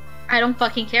 I don't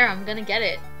fucking care. I'm gonna get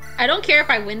it. I don't care if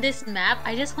I win this map.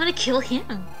 I just want to kill him.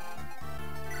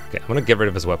 Okay, I'm gonna get rid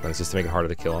of his weapons just to make it harder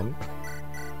to kill him.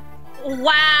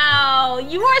 Wow,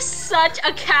 you are such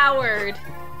a coward.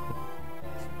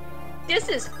 This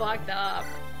is fucked up.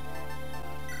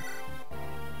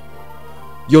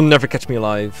 You'll never catch me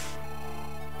alive.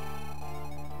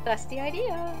 That's the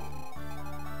idea.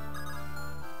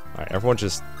 Alright, everyone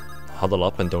just huddle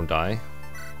up and don't die.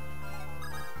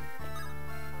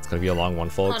 It's gonna be a long one,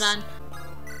 folks. Hold on.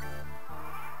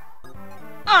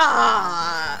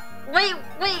 Ah! Wait,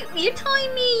 you're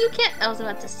telling me you can't... I was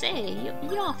about to say,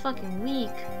 you're all fucking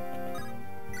weak.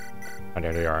 Oh,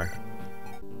 there they are.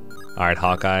 Alright,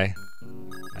 Hawkeye.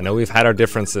 I know we've had our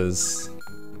differences.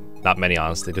 Not many,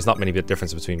 honestly. There's not many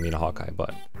differences between me and Hawkeye,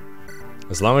 but...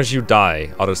 as long as you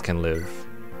die, others can live.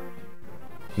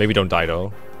 Maybe don't die,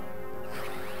 though.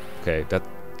 Okay,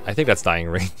 I think that's dying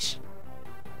range.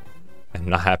 I'm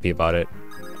not happy about it.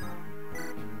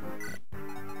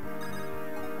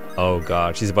 Oh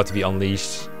god, she's about to be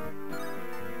unleashed.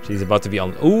 She's about to be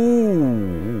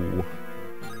Ooh!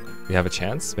 We have a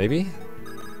chance, maybe?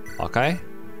 Hawkeye?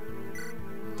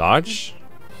 Dodge?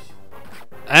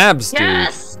 Abs, dude!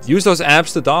 Yes! Use those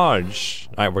abs to dodge!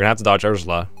 Alright, we're gonna have to dodge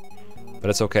Ursula. But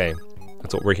it's okay.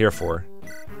 That's what we're here for.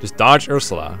 Just dodge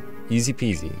Ursula. Easy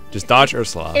peasy. Just dodge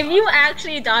Ursula. If you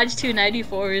actually dodge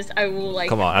 294s, I will like.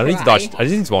 Come on, I don't need to dodge. I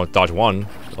just need to dodge one.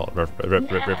 Oh, rip.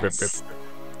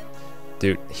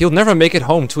 Dude, he'll never make it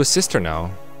home to his sister now.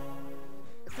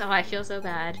 Oh, I feel so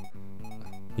bad.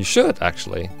 You should,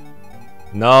 actually.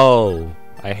 No,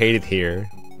 I hate it here.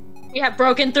 We have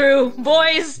broken through,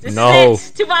 boys. This No. is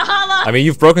it. To Valhalla. I mean,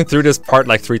 you've broken through this part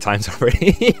like 3 times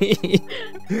already.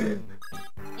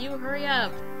 You hurry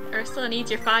up. Ursula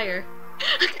needs your fire.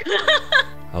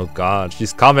 Oh god,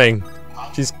 she's coming.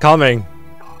 She's coming.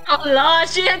 Oh lord,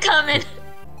 she is coming.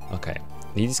 Okay.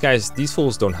 These guys, these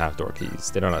fools don't have door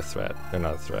keys. They're not a threat. They're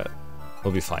not a threat.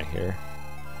 We'll be fine here.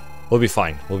 We'll be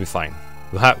fine. We'll be fine.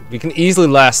 We can easily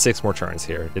last 6 more turns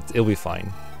here. It'll be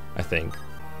fine, I think.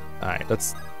 All right,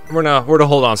 we're to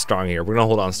hold on strong here. We're gonna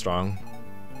hold on strong.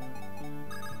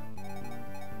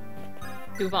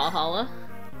 To Valhalla.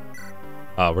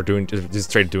 We're just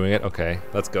straight doing it. Okay,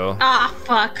 let's go. Ah,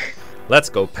 fuck. Let's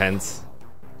go, Pence.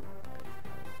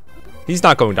 He's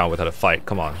not going down without a fight.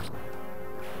 Come on.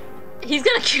 He's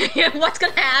gonna kill you. What's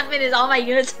gonna happen is all my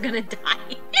units are gonna die.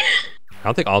 I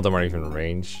don't think all of them are even in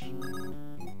range.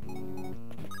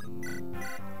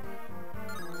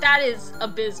 That is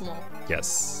abysmal.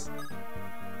 Yes.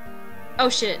 Oh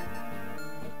shit.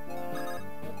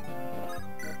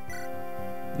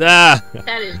 Ah!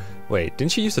 That is. Wait,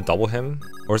 didn't she use to double him?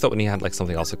 Or is that when he had like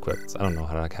something else equipped? I don't know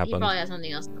how that He happened. probably has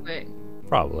something else quick.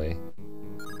 Probably.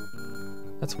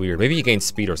 That's weird. Maybe he gained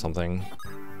speed or something.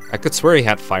 I could swear he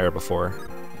had fire before.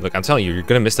 Look, I'm telling you, you're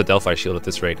gonna miss the Delphi shield at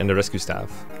this rate and the rescue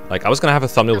staff. Like, I was gonna have a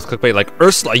thumbnail with clickbait like,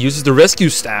 Ursula uses the rescue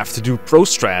staff to do pro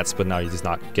strats, but now you're just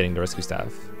not getting the rescue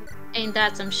staff. Ain't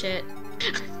that some shit?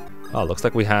 Oh, looks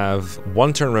like we have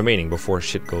 1 turn remaining before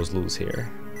shit goes loose here.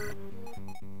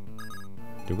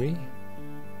 Do we?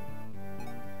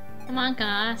 Come on,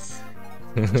 Canas.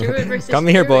 Druid versus Come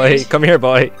here, boy. Druid. Come here,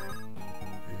 boy.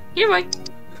 Here, boy.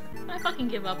 I fucking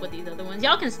give up with these other ones.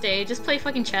 Y'all can stay. Just play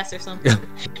fucking chess or something.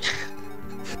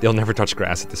 They'll never touch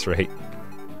grass at this rate.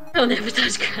 They'll never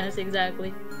touch grass, exactly.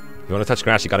 You want to touch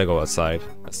grass, you gotta go outside.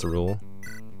 That's the rule.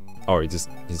 Oh, he's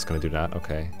just gonna do that?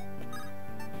 Okay.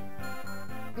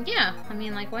 Yeah, I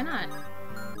mean, like, why not?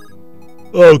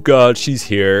 Oh god, she's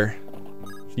here.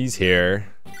 She's here.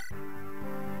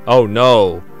 Oh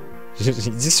no.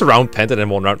 Just surround Penta and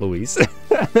won't round Louise.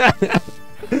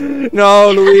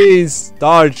 No, Louise!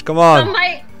 Dodge, come on.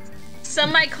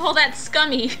 Some might call that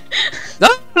scummy. No,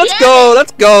 let's go,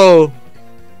 let's go!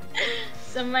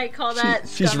 Some might call that.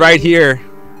 She's right here.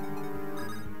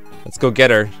 Let's go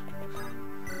get her.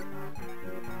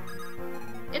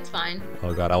 It's fine.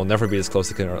 Oh god, I will never be this close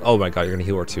to killing her. Oh my god, you're gonna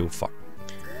heal her too. Fuck.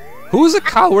 Who's a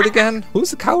coward again?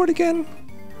 Who's the coward again?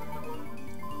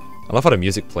 I love how the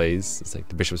music plays. It's like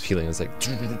the bishop's healing. It's like,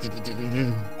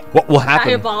 what will happen?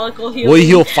 Diabolical healing. Will you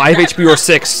heal 5 HP or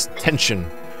 6? Tension.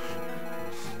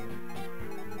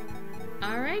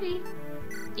 Alrighty.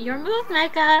 Your move,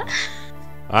 Mekkah.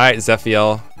 Alright,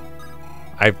 Zephiel.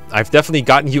 I've definitely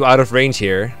gotten you out of range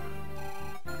here.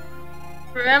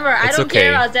 Remember, I don't care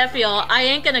about Zephiel. I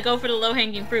ain't gonna go for the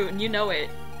low-hanging fruit, and you know it.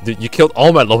 Dude, you killed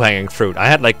all my low-hanging fruit. I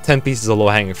had like 10 pieces of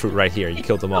low-hanging fruit right here. You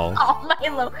killed them all. All my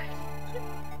low...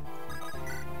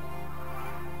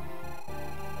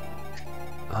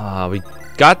 We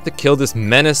got to kill this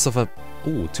menace of a...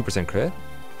 Ooh, 2% crit?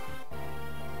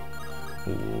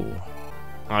 Ooh.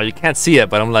 Oh, you can't see it,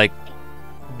 but I'm like...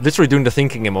 literally doing the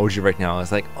thinking emoji right now.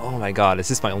 It's like, oh my god, is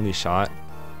this my only shot?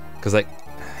 Because like,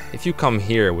 if you come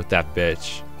here with that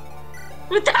bitch...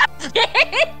 With that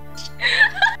bitch?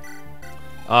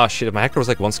 Oh shit, if my Hector was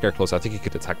like one square closer, I think he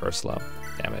could attack Ursula.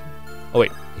 Damn it. Oh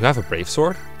wait, you have a Brave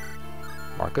Sword?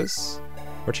 Marcus?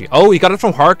 Where'd you... Oh, he got it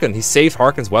from Harkin. He saved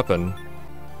Harkin's weapon.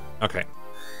 Okay.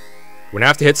 We're gonna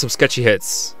have to hit some sketchy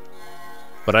hits.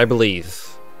 But I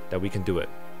believe that we can do it.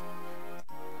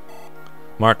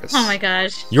 Marcus. Oh my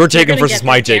gosh. Your Jagan versus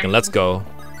my Jagan. Let's go.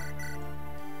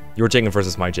 Your Jagan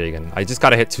versus my Jagan. I just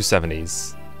gotta hit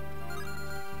 270s.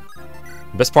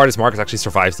 The best part is Marcus actually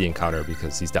survives the encounter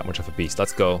because he's that much of a beast.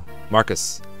 Let's go.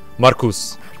 Marcus.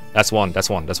 Marcus. That's one. That's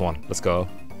one. That's one. Let's go.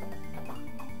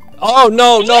 Oh,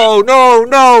 no, no, no,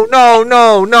 no, no,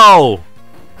 no, no.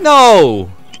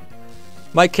 No.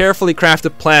 My carefully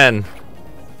crafted plan.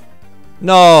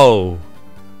 No.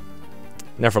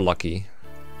 Never lucky.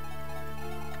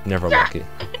 Never lucky.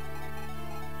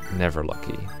 Never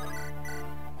lucky.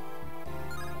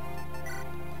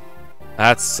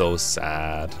 That's so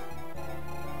sad.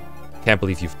 Can't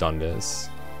believe you've done this.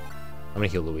 I'm gonna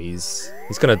heal Louise.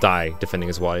 He's gonna die defending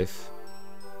his wife.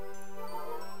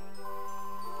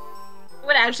 It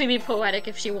would actually be poetic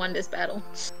if she won this battle.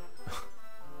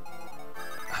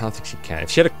 I don't think she can.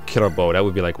 If she had a killer bow, that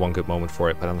would be like one good moment for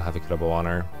it, but I don't have a killer bow on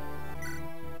her.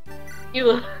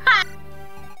 You.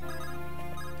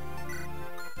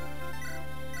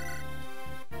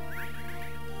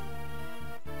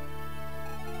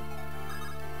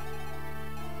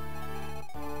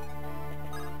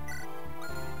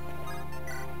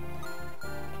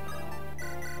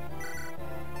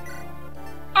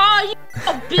 Oh, you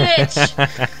little bitch!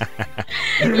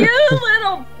 You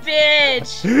little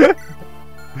bitch!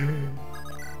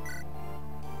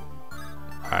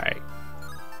 Alright.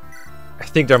 I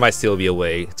think there might still be a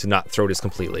way to not throw this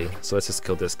completely, so let's just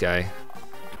kill this guy.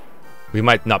 We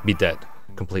might not be dead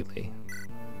completely.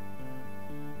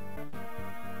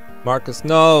 Marcus,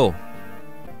 no!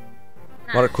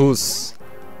 Marcus!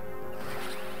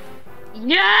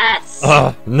 Yes!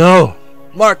 No!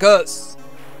 Marcus!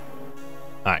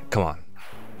 Alright, come on.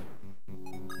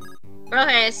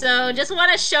 Okay, so just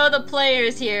want to show the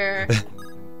players here.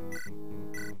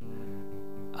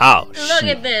 Ow, Look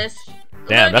at this.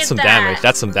 Damn, Look that's at some that. damage.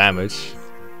 That's some damage.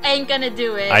 Ain't gonna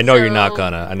do it. I know so you're not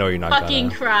gonna. I know you're not fucking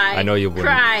gonna. cry. I know you wouldn't.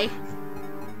 Cry.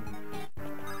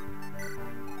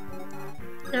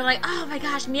 They're like, oh my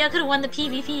gosh, Mia could have won the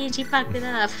PvP and she fucked it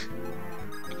up.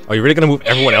 Oh, you're really gonna move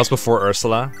everyone else before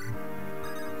Ursula?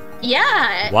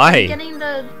 Yeah. Why? I'm getting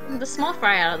the small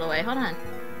fry out of the way. Hold on.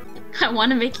 I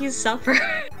want to make you suffer.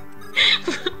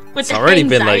 It's already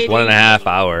been like 1.5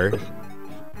 hours.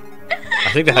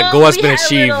 I think that goal has been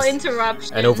achieved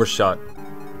and overshot.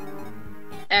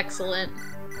 Excellent.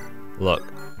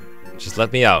 Look, just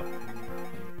let me out.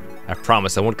 I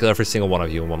promise I won't kill every single one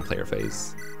of you in one player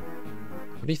phase.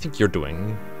 What do you think you're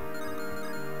doing?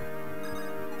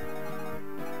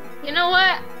 You know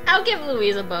what? I'll give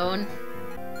Louise a bone.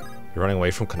 You're running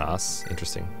away from Canas?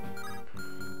 Interesting.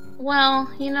 Well,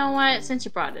 you know what? Since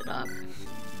you brought it up.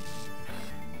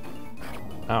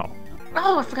 Ow.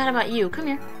 Oh, I forgot about you. Come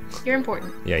here. You're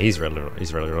important. Yeah, he's relevant.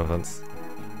 He's relevant.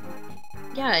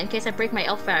 Yeah, in case I break my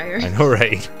Elfire. I know,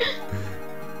 right?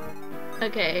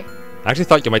 Okay. I actually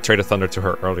thought you might trade a Thunder to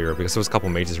her earlier because there was a couple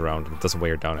mages around and it doesn't weigh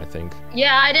her down, I think.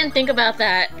 Yeah, I didn't think about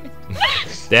that.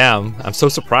 Damn, I'm so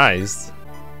surprised.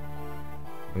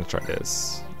 I'm gonna try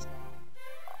this.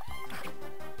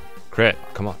 Crit,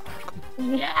 come on.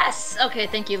 Yes! Okay,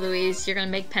 thank you, Louise. You're gonna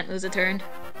make Pent lose a turn.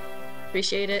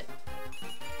 Appreciate it.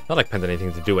 Not like Pent had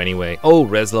anything to do anyway. Oh,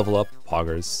 res level up.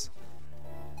 Poggers.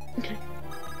 Okay.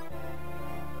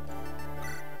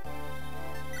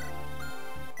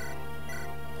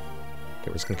 Okay,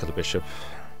 we're just gonna kill the bishop.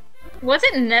 Was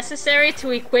it necessary to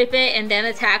equip it and then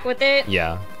attack with it?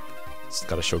 Yeah. Just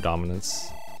gotta show dominance.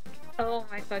 Oh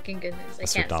my fucking goodness, I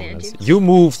can't stand you. You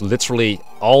moved literally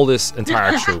all this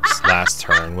entire troops last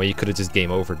turn where you could have just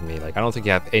game overed me. Like, I don't think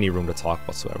you have any room to talk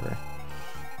whatsoever.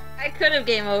 I could have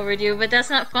game overed you, but that's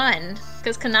not fun,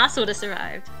 because Canas would have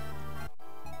survived.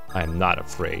 I am not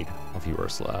afraid of you,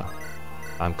 Ursula.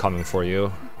 I'm coming for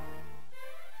you.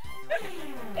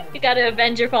 You gotta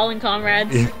avenge your fallen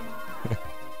comrades.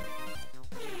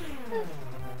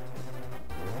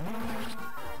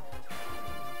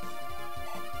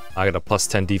 I got a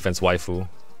 +10 defense waifu.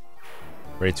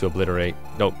 Ready to obliterate.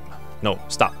 Nope. No,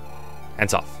 stop.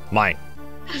 Hands off. Mine.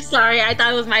 Sorry, I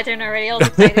thought it was my turn already. I was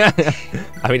excited.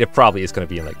 I mean, it probably is going to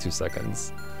be in like 2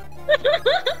 seconds.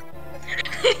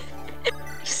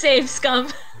 Save, scum.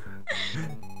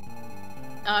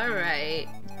 Alright.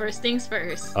 First things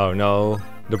first. Oh no.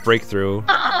 The breakthrough.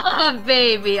 Oh,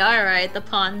 baby. Alright, the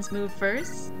pawns move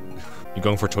first. You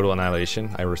going for total annihilation?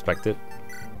 I respect it.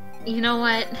 You know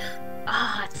what?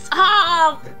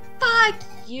 Oh, fuck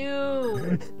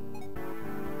you.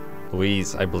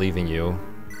 Louise, I believe in you.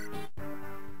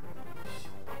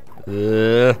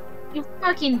 You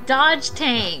fucking dodge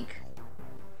tank.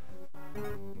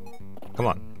 Come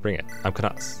on, bring it. I'm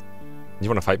Canas. You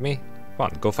want to fight me? Come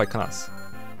on, go fight Canas.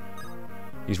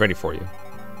 He's ready for you.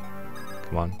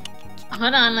 Come on.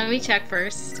 Hold on, let me check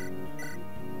first.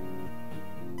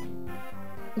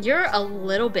 You're a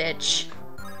little bitch.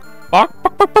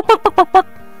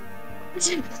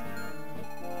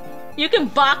 You can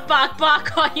bok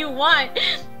all you want.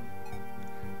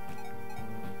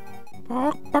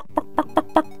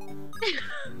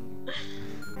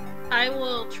 I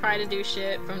will try to do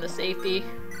shit from the safety.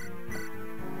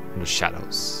 From the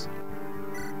shadows.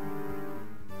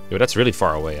 Yo, that's really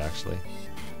far away, actually.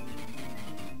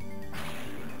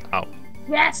 Ow.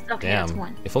 Yes! Okay, damn. That's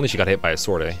one. If only she got hit by a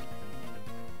sword, eh?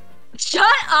 Shut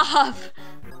up!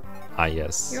 Ah,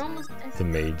 yes. You're almost dead. The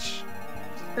mage.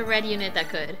 The red unit that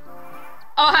could.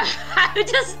 Oh, I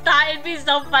just thought it'd be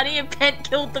so funny if Pent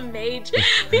killed the mage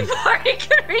before he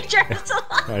could reach Ursula.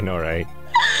 I know, right?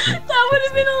 That would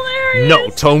have been hilarious. No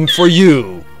tome for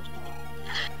you.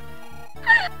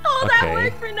 All that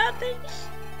work for nothing.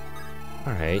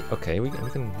 All right. Okay. We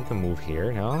can move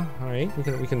here now. All right.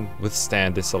 We can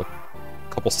withstand this a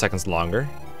couple seconds longer.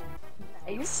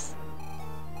 Nice.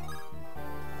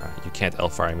 All right, you can't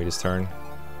Elfire me this turn.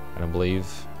 I don't believe.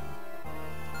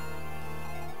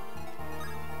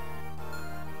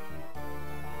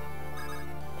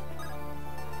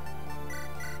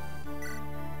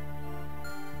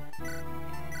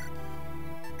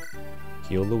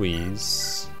 Heal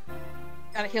Louise.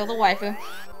 Gotta heal the waifu.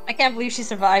 I can't believe she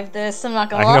survived this. I'm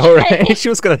not gonna lie. I know, right? She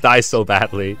was gonna die so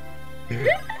badly.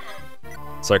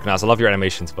 Sorry, Canas, I love your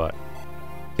animations, but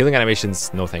healing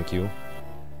animations, no thank you.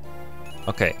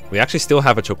 Okay, we actually still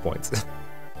have a choke point.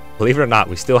 Believe it or not,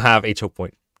 we still have a choke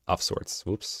point of sorts.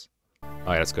 Whoops.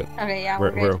 Oh yeah, that's good. Okay, yeah,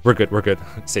 we're good. We're good.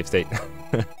 Safe state.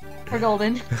 We're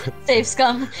golden. Save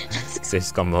scum. Safe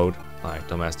scum mode. Alright,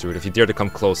 dumbass dude. If you dare to come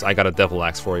close, I got a devil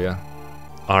axe for you.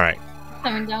 Alright.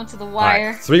 Coming down to the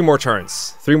wire. Right, 3 more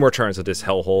turns. 3 more turns of this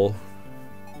hellhole.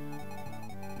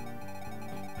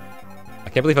 I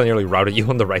can't believe I nearly routed you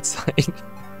on the right side.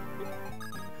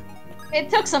 It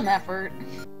took some effort.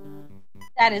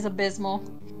 That is abysmal.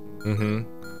 Mm-hmm.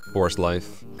 Forced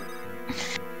life.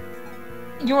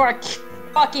 You are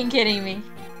fucking kidding me.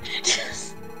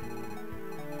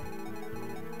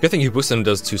 Good thing you boosted him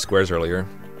those 2 squares earlier.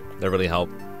 That really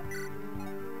helped.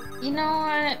 You know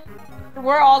what?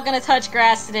 We're all gonna touch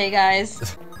grass today,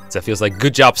 guys. That feels like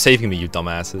good job saving me, you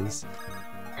dumbasses.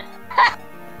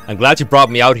 I'm glad you brought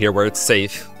me out here where it's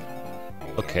safe.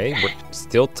 Okay, we're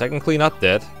still technically not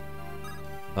dead.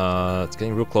 It's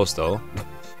getting real close though.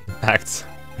 In fact,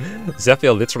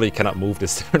 Zephyr literally cannot move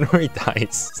this turn where he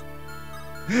dies.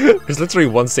 There's literally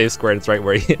 1 safe square and it's right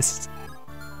where he is.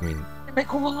 I mean...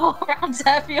 Like wall around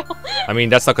Zephyr. I mean,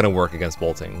 that's not gonna work against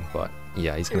bolting, but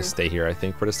yeah, he's gonna stay here, I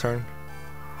think, for this turn.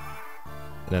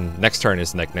 And then next turn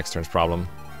is next turn's problem.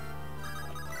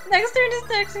 Next turn is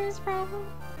next turn's problem.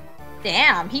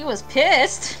 Damn, he was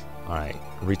pissed. Alright,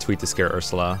 retweet to scare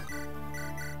Ursula.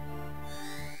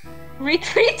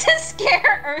 Retreat to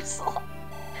scare Ursula.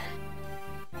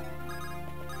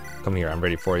 Come here, I'm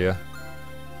ready for you.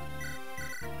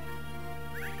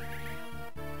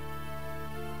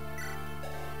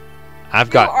 I've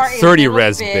got 30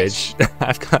 res, bitch.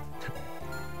 I've got...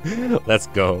 Let's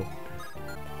go.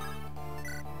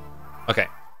 Okay.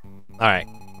 Alright.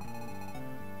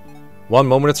 1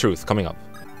 moment of truth coming up.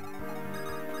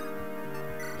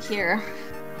 Here.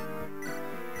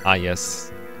 Ah,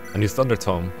 yes. A new Thunder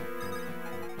Tome.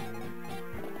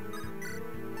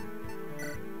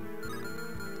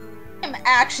 I'm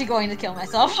actually going to kill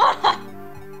myself.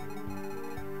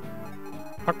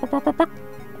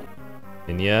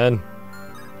 Minion.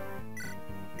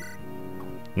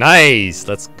 Nice!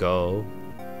 Let's go.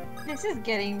 This is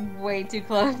getting way too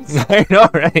close. I know,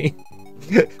 right?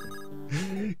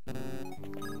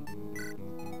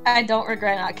 I don't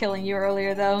regret not killing you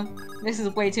earlier, though. This is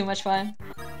way too much fun.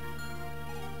 Oh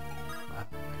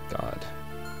my god.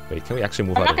 Wait, can we actually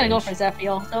move I'm out not of gonna range? go for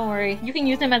Zephiel, don't worry. You can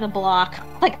use him as a block.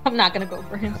 Like, I'm not gonna go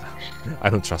for him. I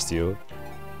don't trust you.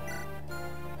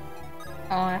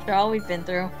 Oh, after all we've been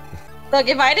through. Look,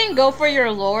 if I didn't go for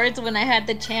your lords when I had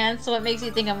the chance, what makes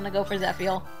you think I'm gonna go for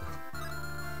Zephiel?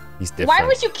 He's different. Why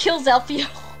would you kill Zephiel?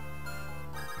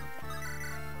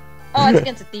 Oh, it's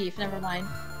against a thief, never mind.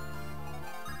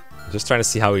 I'm just trying to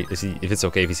see how if it's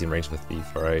okay if he's in range with Thief,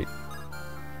 alright?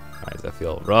 Alright,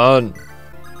 Zephiel, run!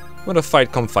 You wanna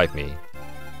fight, come fight me.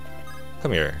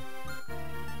 Come here.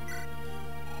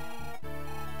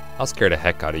 I'll scare the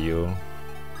heck out of you.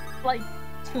 Like,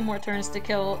 2 more turns to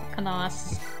kill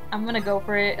Canas. I'm gonna go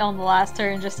for it on the last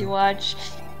turn, just you watch.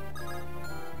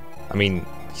 I mean,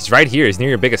 he's right here. He's near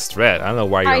your biggest threat. I don't know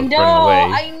why you're running away.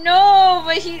 I know,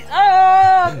 but he's...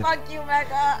 Oh, fuck you,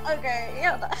 Mekkah. Okay,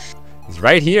 yeah. He's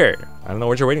right here. I don't know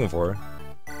what you're waiting for.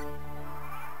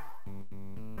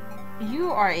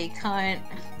 You are a cunt.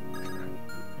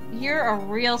 You're a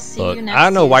real see Look, you next I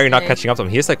don't know why you're not Tuesday. catching up to him.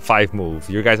 He has like 5 moves.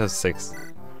 You guys have 6.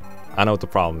 I know what the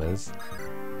problem is.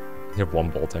 You have 1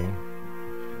 bolting.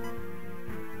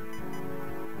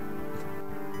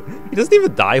 He doesn't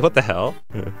even die. What the hell?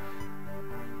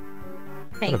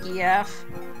 Thank you, F.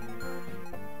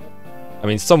 I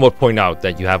mean, some would point out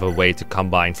that you have a way to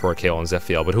combine 4K on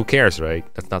Zephiel, but who cares, right?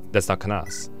 That's not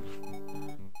Canas.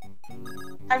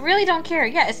 I really don't care.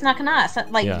 Yeah, it's not Canas.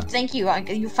 Like, Yeah. thank you.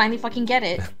 You finally fucking get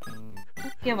it.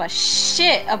 Give a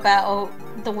shit about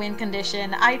the win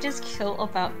condition. I just kill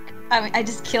about... I mean, I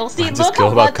just kill... See, look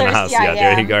how bloodthirsty I am.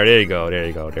 Yeah, there you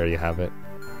go. There you have it.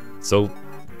 So,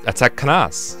 attack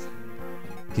Canas.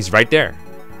 He's right there.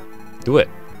 Do it.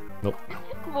 Nope.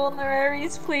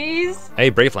 Vulneraries, please. Hey,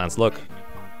 Brave Lance, look.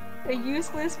 A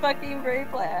useless fucking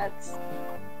brave lads.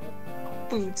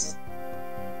 Boots.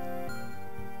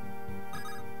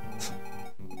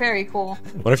 Very cool.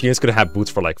 What if units could have boots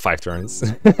for like 5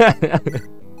 turns?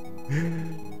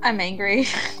 I'm angry.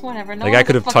 Whatever. No Like I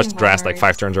could have touched grass like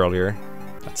 5 turns earlier.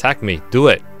 Attack me. Do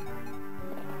it.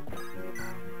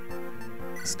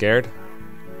 Scared?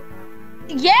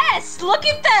 Yes! Look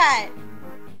at that!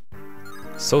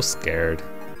 So scared.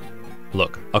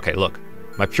 Look. Okay, look.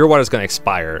 My Pure Water is going to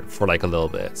expire for like a little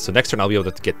bit. So next turn I'll be able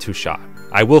to get 2 shot.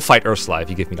 I will fight Ursula if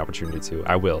you give me an opportunity to.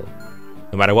 I will.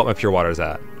 No matter what my Pure Water is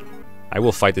at. I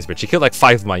will fight this bitch. She killed like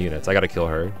 5 of my units. I gotta kill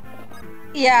her.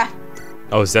 Yeah.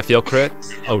 Oh, Zephiel crit?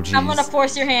 Oh, jeez. I'm gonna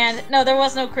force your hand. No, there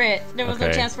was no crit. There was no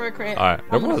chance for a crit. Alright,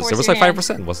 there was like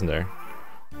 5%, wasn't there?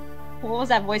 What was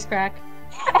that voice crack?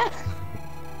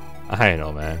 I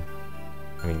know, man.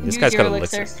 I mean, this Use guy's your got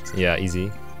elixir. elixir. Yeah,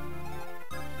 easy.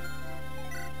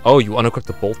 Oh, you unequip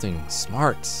the bolting.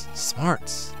 Smart.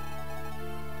 Smart.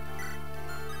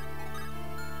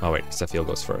 Oh, wait. Zephiel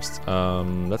goes first.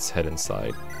 Let's head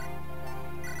inside.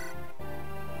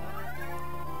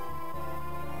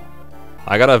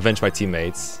 I gotta avenge my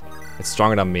teammates. It's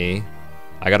stronger than me.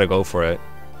 I gotta go for it.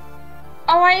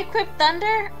 Oh, I equipped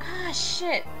Thunder? Ah,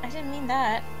 shit. I didn't mean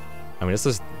that. I mean, this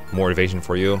is more evasion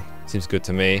for you. Seems good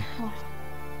to me.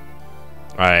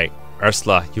 Alright,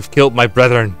 Ursula, you've killed my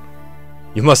brethren.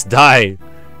 You must die.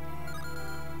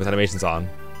 With animations on.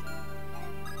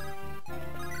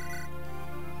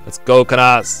 Let's go,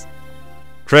 Canas.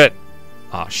 Crit.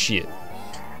 Aw, shit.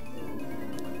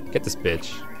 Get this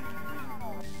bitch.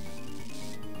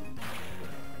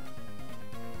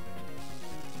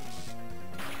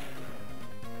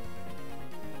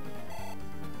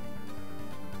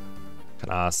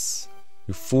 Canas,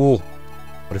 you fool.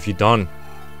 What have you done?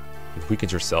 You've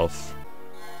weakened yourself.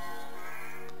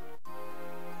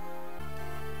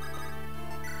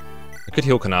 I could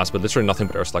heal Canas, but literally nothing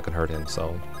but Ursula can hurt him,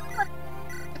 so...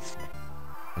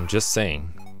 I'm just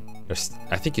saying.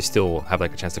 I think you still have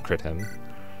like a chance to crit him.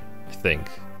 I think.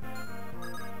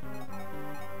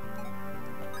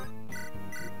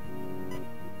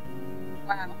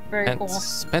 Wow, very cool.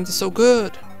 Spent is so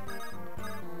good!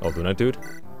 Oh, Luna Dude?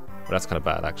 Well, that's kind of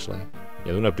bad, actually.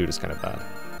 Yeah, Luna Dude is kind of bad.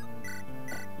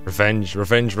 Revenge,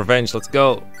 revenge, revenge, let's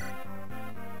go!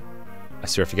 I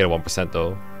swear if you get a 1%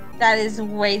 though. That is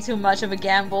way too much of a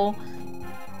gamble.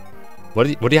 What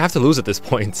do you have to lose at this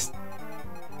point?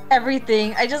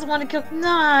 everything. I just want to kill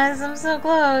Canas. I'm so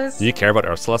close. Do you care about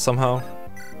Ursula somehow?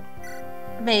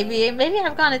 Maybe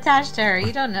I've gone attached to her.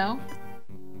 You don't know.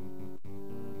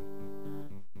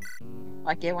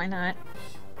 Fuck it, why not?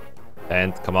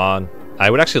 And come on. I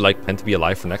would actually like Pen to be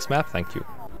alive for next map. Thank you.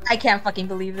 I can't fucking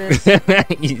believe this.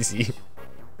 Easy.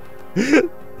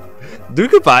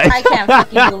 Dude, goodbye. I can't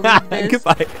fucking believe this.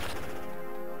 Goodbye.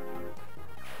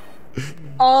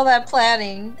 All that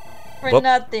planning for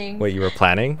nothing. Wait, you were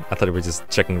planning? I thought you were just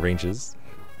checking ranges.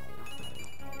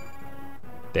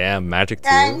 Damn, magic too.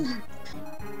 And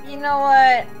you know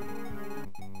what?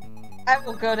 I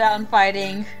will go down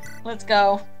fighting. Let's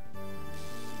go.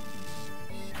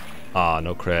 Ah,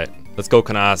 no crit. Let's go,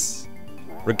 Canas.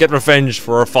 Get revenge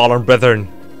for our fallen brethren.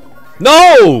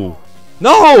 No!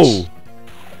 No!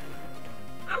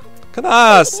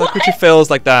 Canas, how could you fails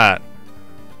like that?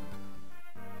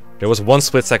 There was one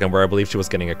split second where I believed she was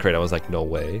getting a crit. I was like, no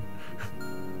way.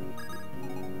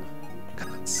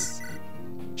 Canas.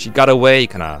 She got away,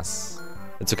 Canas.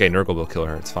 It's okay, Nurgle will kill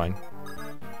her. It's fine.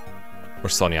 Or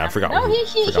Sonya, I forgot. No,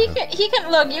 he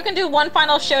can look. You can do one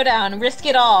final showdown. Risk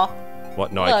it all.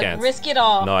 What? No, look, I can't. Risk it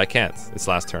all. No, I can't. It's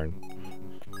last turn.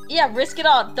 Yeah, risk it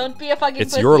all. Don't be a fucking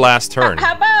It's pussy. your last turn.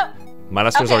 How about... My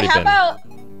last turn's already been. How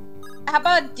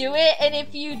about do it, and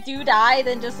if you do die,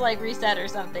 then just like reset or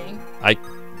something.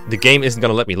 The game isn't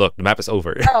gonna let me look. The map is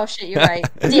over. Oh shit, you're right.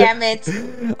 Damn it.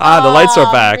 The lights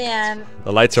are back. Man.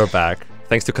 The lights are back.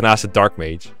 Thanks to Canas the Dark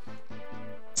Mage.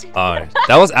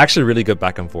 That was actually really good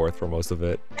back and forth for most of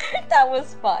it. That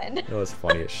was fun. That was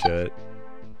funny as shit.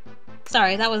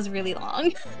 Sorry, that was really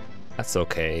long. That's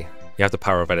okay. You have the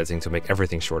power of editing to make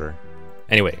everything shorter.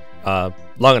 Anyway,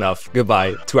 long enough.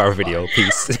 Goodbye. 2-hour video.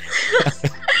 Peace.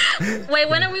 Wait,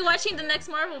 when are we watching the next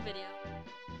Marvel video?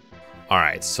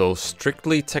 Alright, so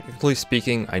technically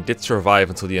speaking, I did survive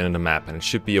until the end of the map, and it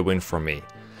should be a win for me.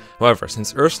 However,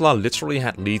 since Ursula literally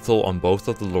had lethal on both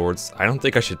of the lords, I don't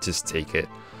think I should just take it.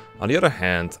 On the other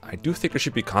hand, I do think there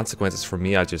should be consequences for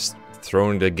me. I just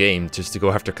thrown the game just to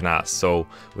go after Canas. So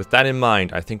with that in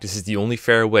mind, I think this is the only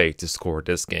fair way to score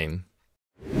this game.